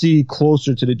need to see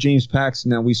closer to the James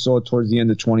Paxton that we saw towards the end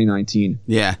of 2019.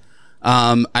 Yeah.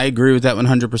 I agree with that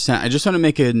 100%. I just want to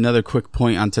make another quick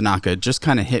point on Tanaka. It just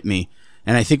kind of hit me.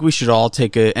 And I think we should all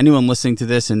anyone listening to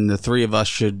this, and the 3 of us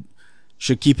should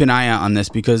keep an eye out on this,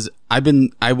 because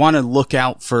I want to look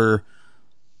out for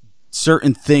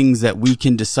certain things that we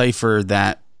can decipher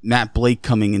that Matt Blake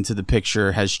coming into the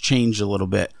picture has changed a little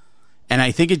bit. And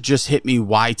I think it just hit me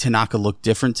why Tanaka looked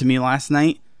different to me last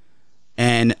night.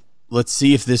 And let's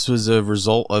see if this was a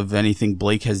result of anything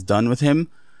Blake has done with him.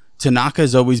 Tanaka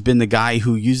has always been the guy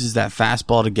who uses that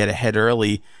fastball to get ahead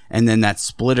early, and then that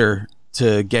splitter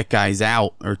to get guys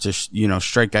out, or to,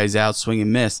 strike guys out, swing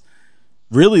and miss.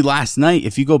 Really, last night,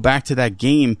 if you go back to that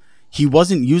game, he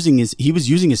was using his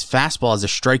fastball as a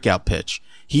strikeout pitch.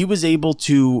 He was able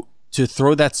to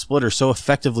throw that splitter so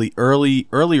effectively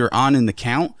earlier on in the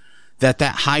count that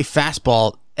high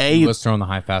fastball, he was throwing the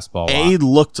high fastball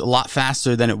looked a lot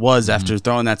faster than it was after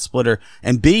throwing that splitter,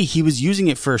 and B, he was using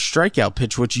it for a strikeout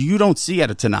pitch, which you don't see out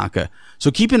of Tanaka.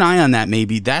 So keep an eye on that.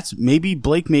 Maybe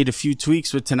Blake made a few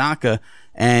tweaks with Tanaka,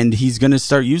 and he's going to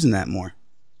start using that more.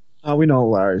 We know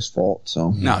Larry's fault,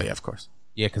 so. No, yeah, of course.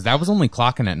 Yeah, because that was only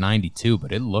clocking at 92,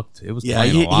 but it was playing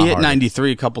he a lot hit harder.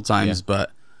 93 a couple times,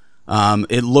 but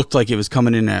it looked like it was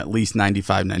coming in at least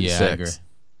 95, 96. Yeah, I agree.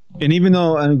 And even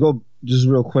though, and go just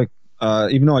real quick,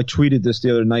 even though I tweeted this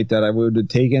the other night that I would have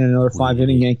taken another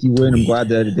 5-inning Yankee win, I'm glad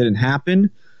that it didn't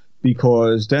happen,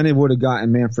 because then it would have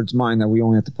gotten Manfred's mind that we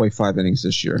only have to play 5 innings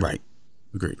this year. Right.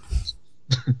 Agreed.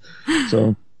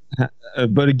 So,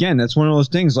 but again, that's one of those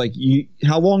things. Like,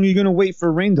 how long are you going to wait for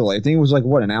a rain delay? I think it was like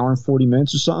an hour and 40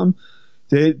 minutes or something.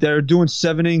 They're doing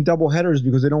 7-inning doubleheaders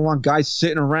because they don't want guys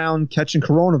sitting around catching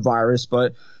coronavirus.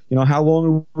 But how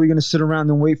long are we going to sit around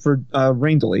and wait for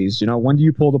rain delays? When do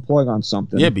you pull the plug on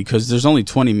something? Yeah, because there's only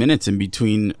 20 minutes in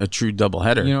between a true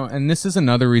doubleheader. And this is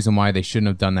another reation why they shouldn't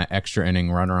have done that extra inning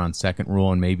runner on second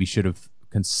rule, and maybe should have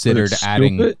considered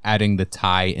adding the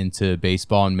tie into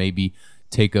baseball, and maybe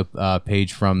take a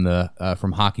page from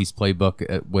from hockey's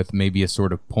playbook with maybe a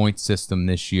sort of point system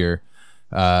this year,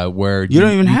 where you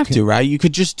don't even have to, right? You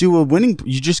could just do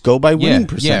you just go by winning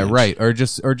percentage. Yeah, right. Or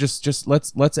just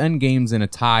let's end games in a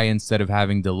tie instead of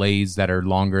having delays that are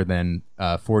longer than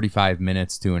 45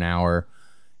 minutes to an hour.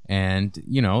 And did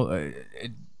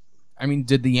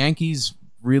the Yankees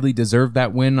really deserve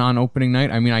that win on opening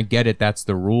night? I mean, I get it, that's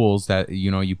the rules that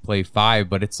you play 5,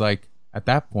 but it's like at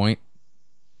that point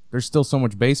there's still so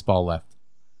much baseball left.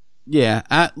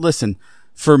 Yeah, listen,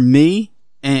 for me,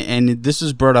 and this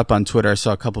was brought up on Twitter, I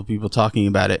saw a couple of people talking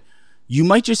about it, you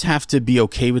might just have to be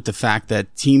okay with the fact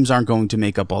that teams aren't going to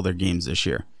make up all their games this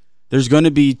year. there's going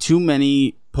to be too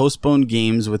many postponed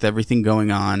games with everything going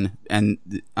on, and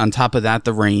on top of that,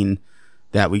 the rain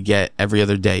that we get every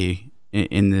other day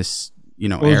in this,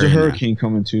 there's a hurricane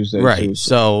coming Tuesday, right?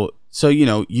 Too, so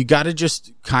you got to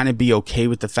just kind of be okay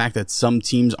with the fact that some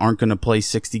teams aren't going to play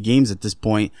 60 games at this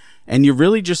point, and you're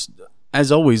really just, as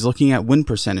always, looking at win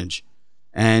percentage,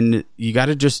 and you got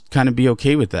to just kind of be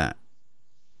okay with that.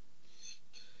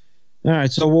 All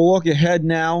right, so we'll look ahead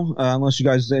now, unless you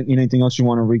guys need anything else you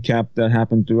want to recap that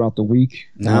happened throughout the week.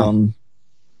 No.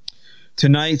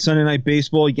 Tonight, Sunday Night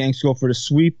Baseball, Yanks go for the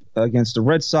sweep against the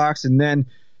Red Sox, and then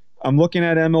I'm looking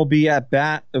at MLB at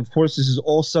bat. Of course, this is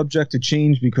all subject to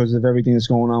change because of everything that's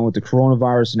going on with the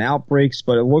coronavirus and outbreaks,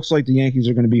 but it looks like the Yankees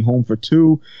are going to be home for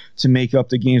 2 to make up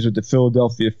the games with the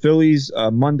Philadelphia Phillies.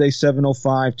 Monday,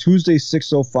 7:05, Tuesday,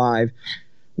 6:05,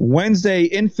 Wednesday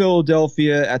in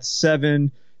Philadelphia at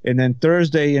 7, and then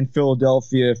Thursday in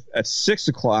Philadelphia at 6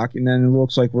 o'clock, and then it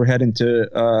looks like we're heading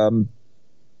to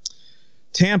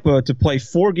Tampa to play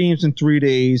 4 games in 3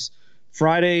 days.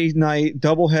 Friday night,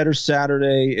 doubleheader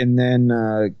Saturday, and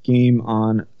then game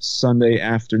on Sunday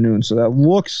afternoon. So that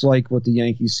looks like what the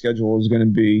Yankees' schedule is going to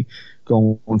be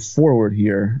going forward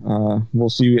here. We'll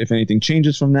see if anything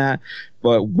changes from that,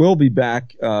 but we'll be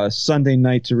back Sunday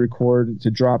night to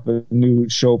drop a new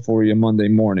show for you Monday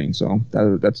morning. So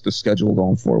that's the schedule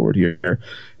going forward here.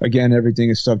 Again, everything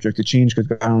is subject to change because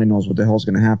God only knows what the hell's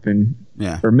going to happen,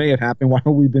 or may have happened while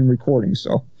we've been recording.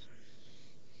 So.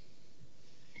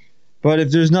 But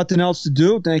if there's nothing else to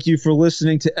do, thank you for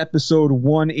listening to episode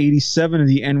 187 of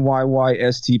the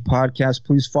NYYST podcast.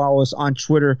 Please follow us on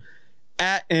Twitter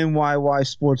at NYY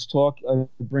Sports Talk.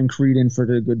 Bring Creed in for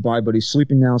the goodbye, but he's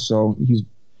sleeping now, so he's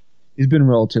been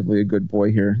relatively a good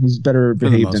boy here. He's better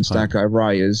behaved than Stat Guy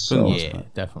Rye is. So. Yeah,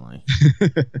 definitely.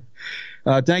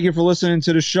 Thank you for listening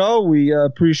to the show. We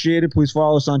appreciate it. Please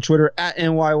follow us on Twitter at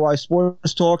NYY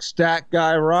Sports Talk. Stat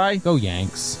Guy Rye. Go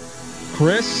Yanks.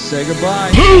 Chris, say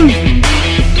goodbye.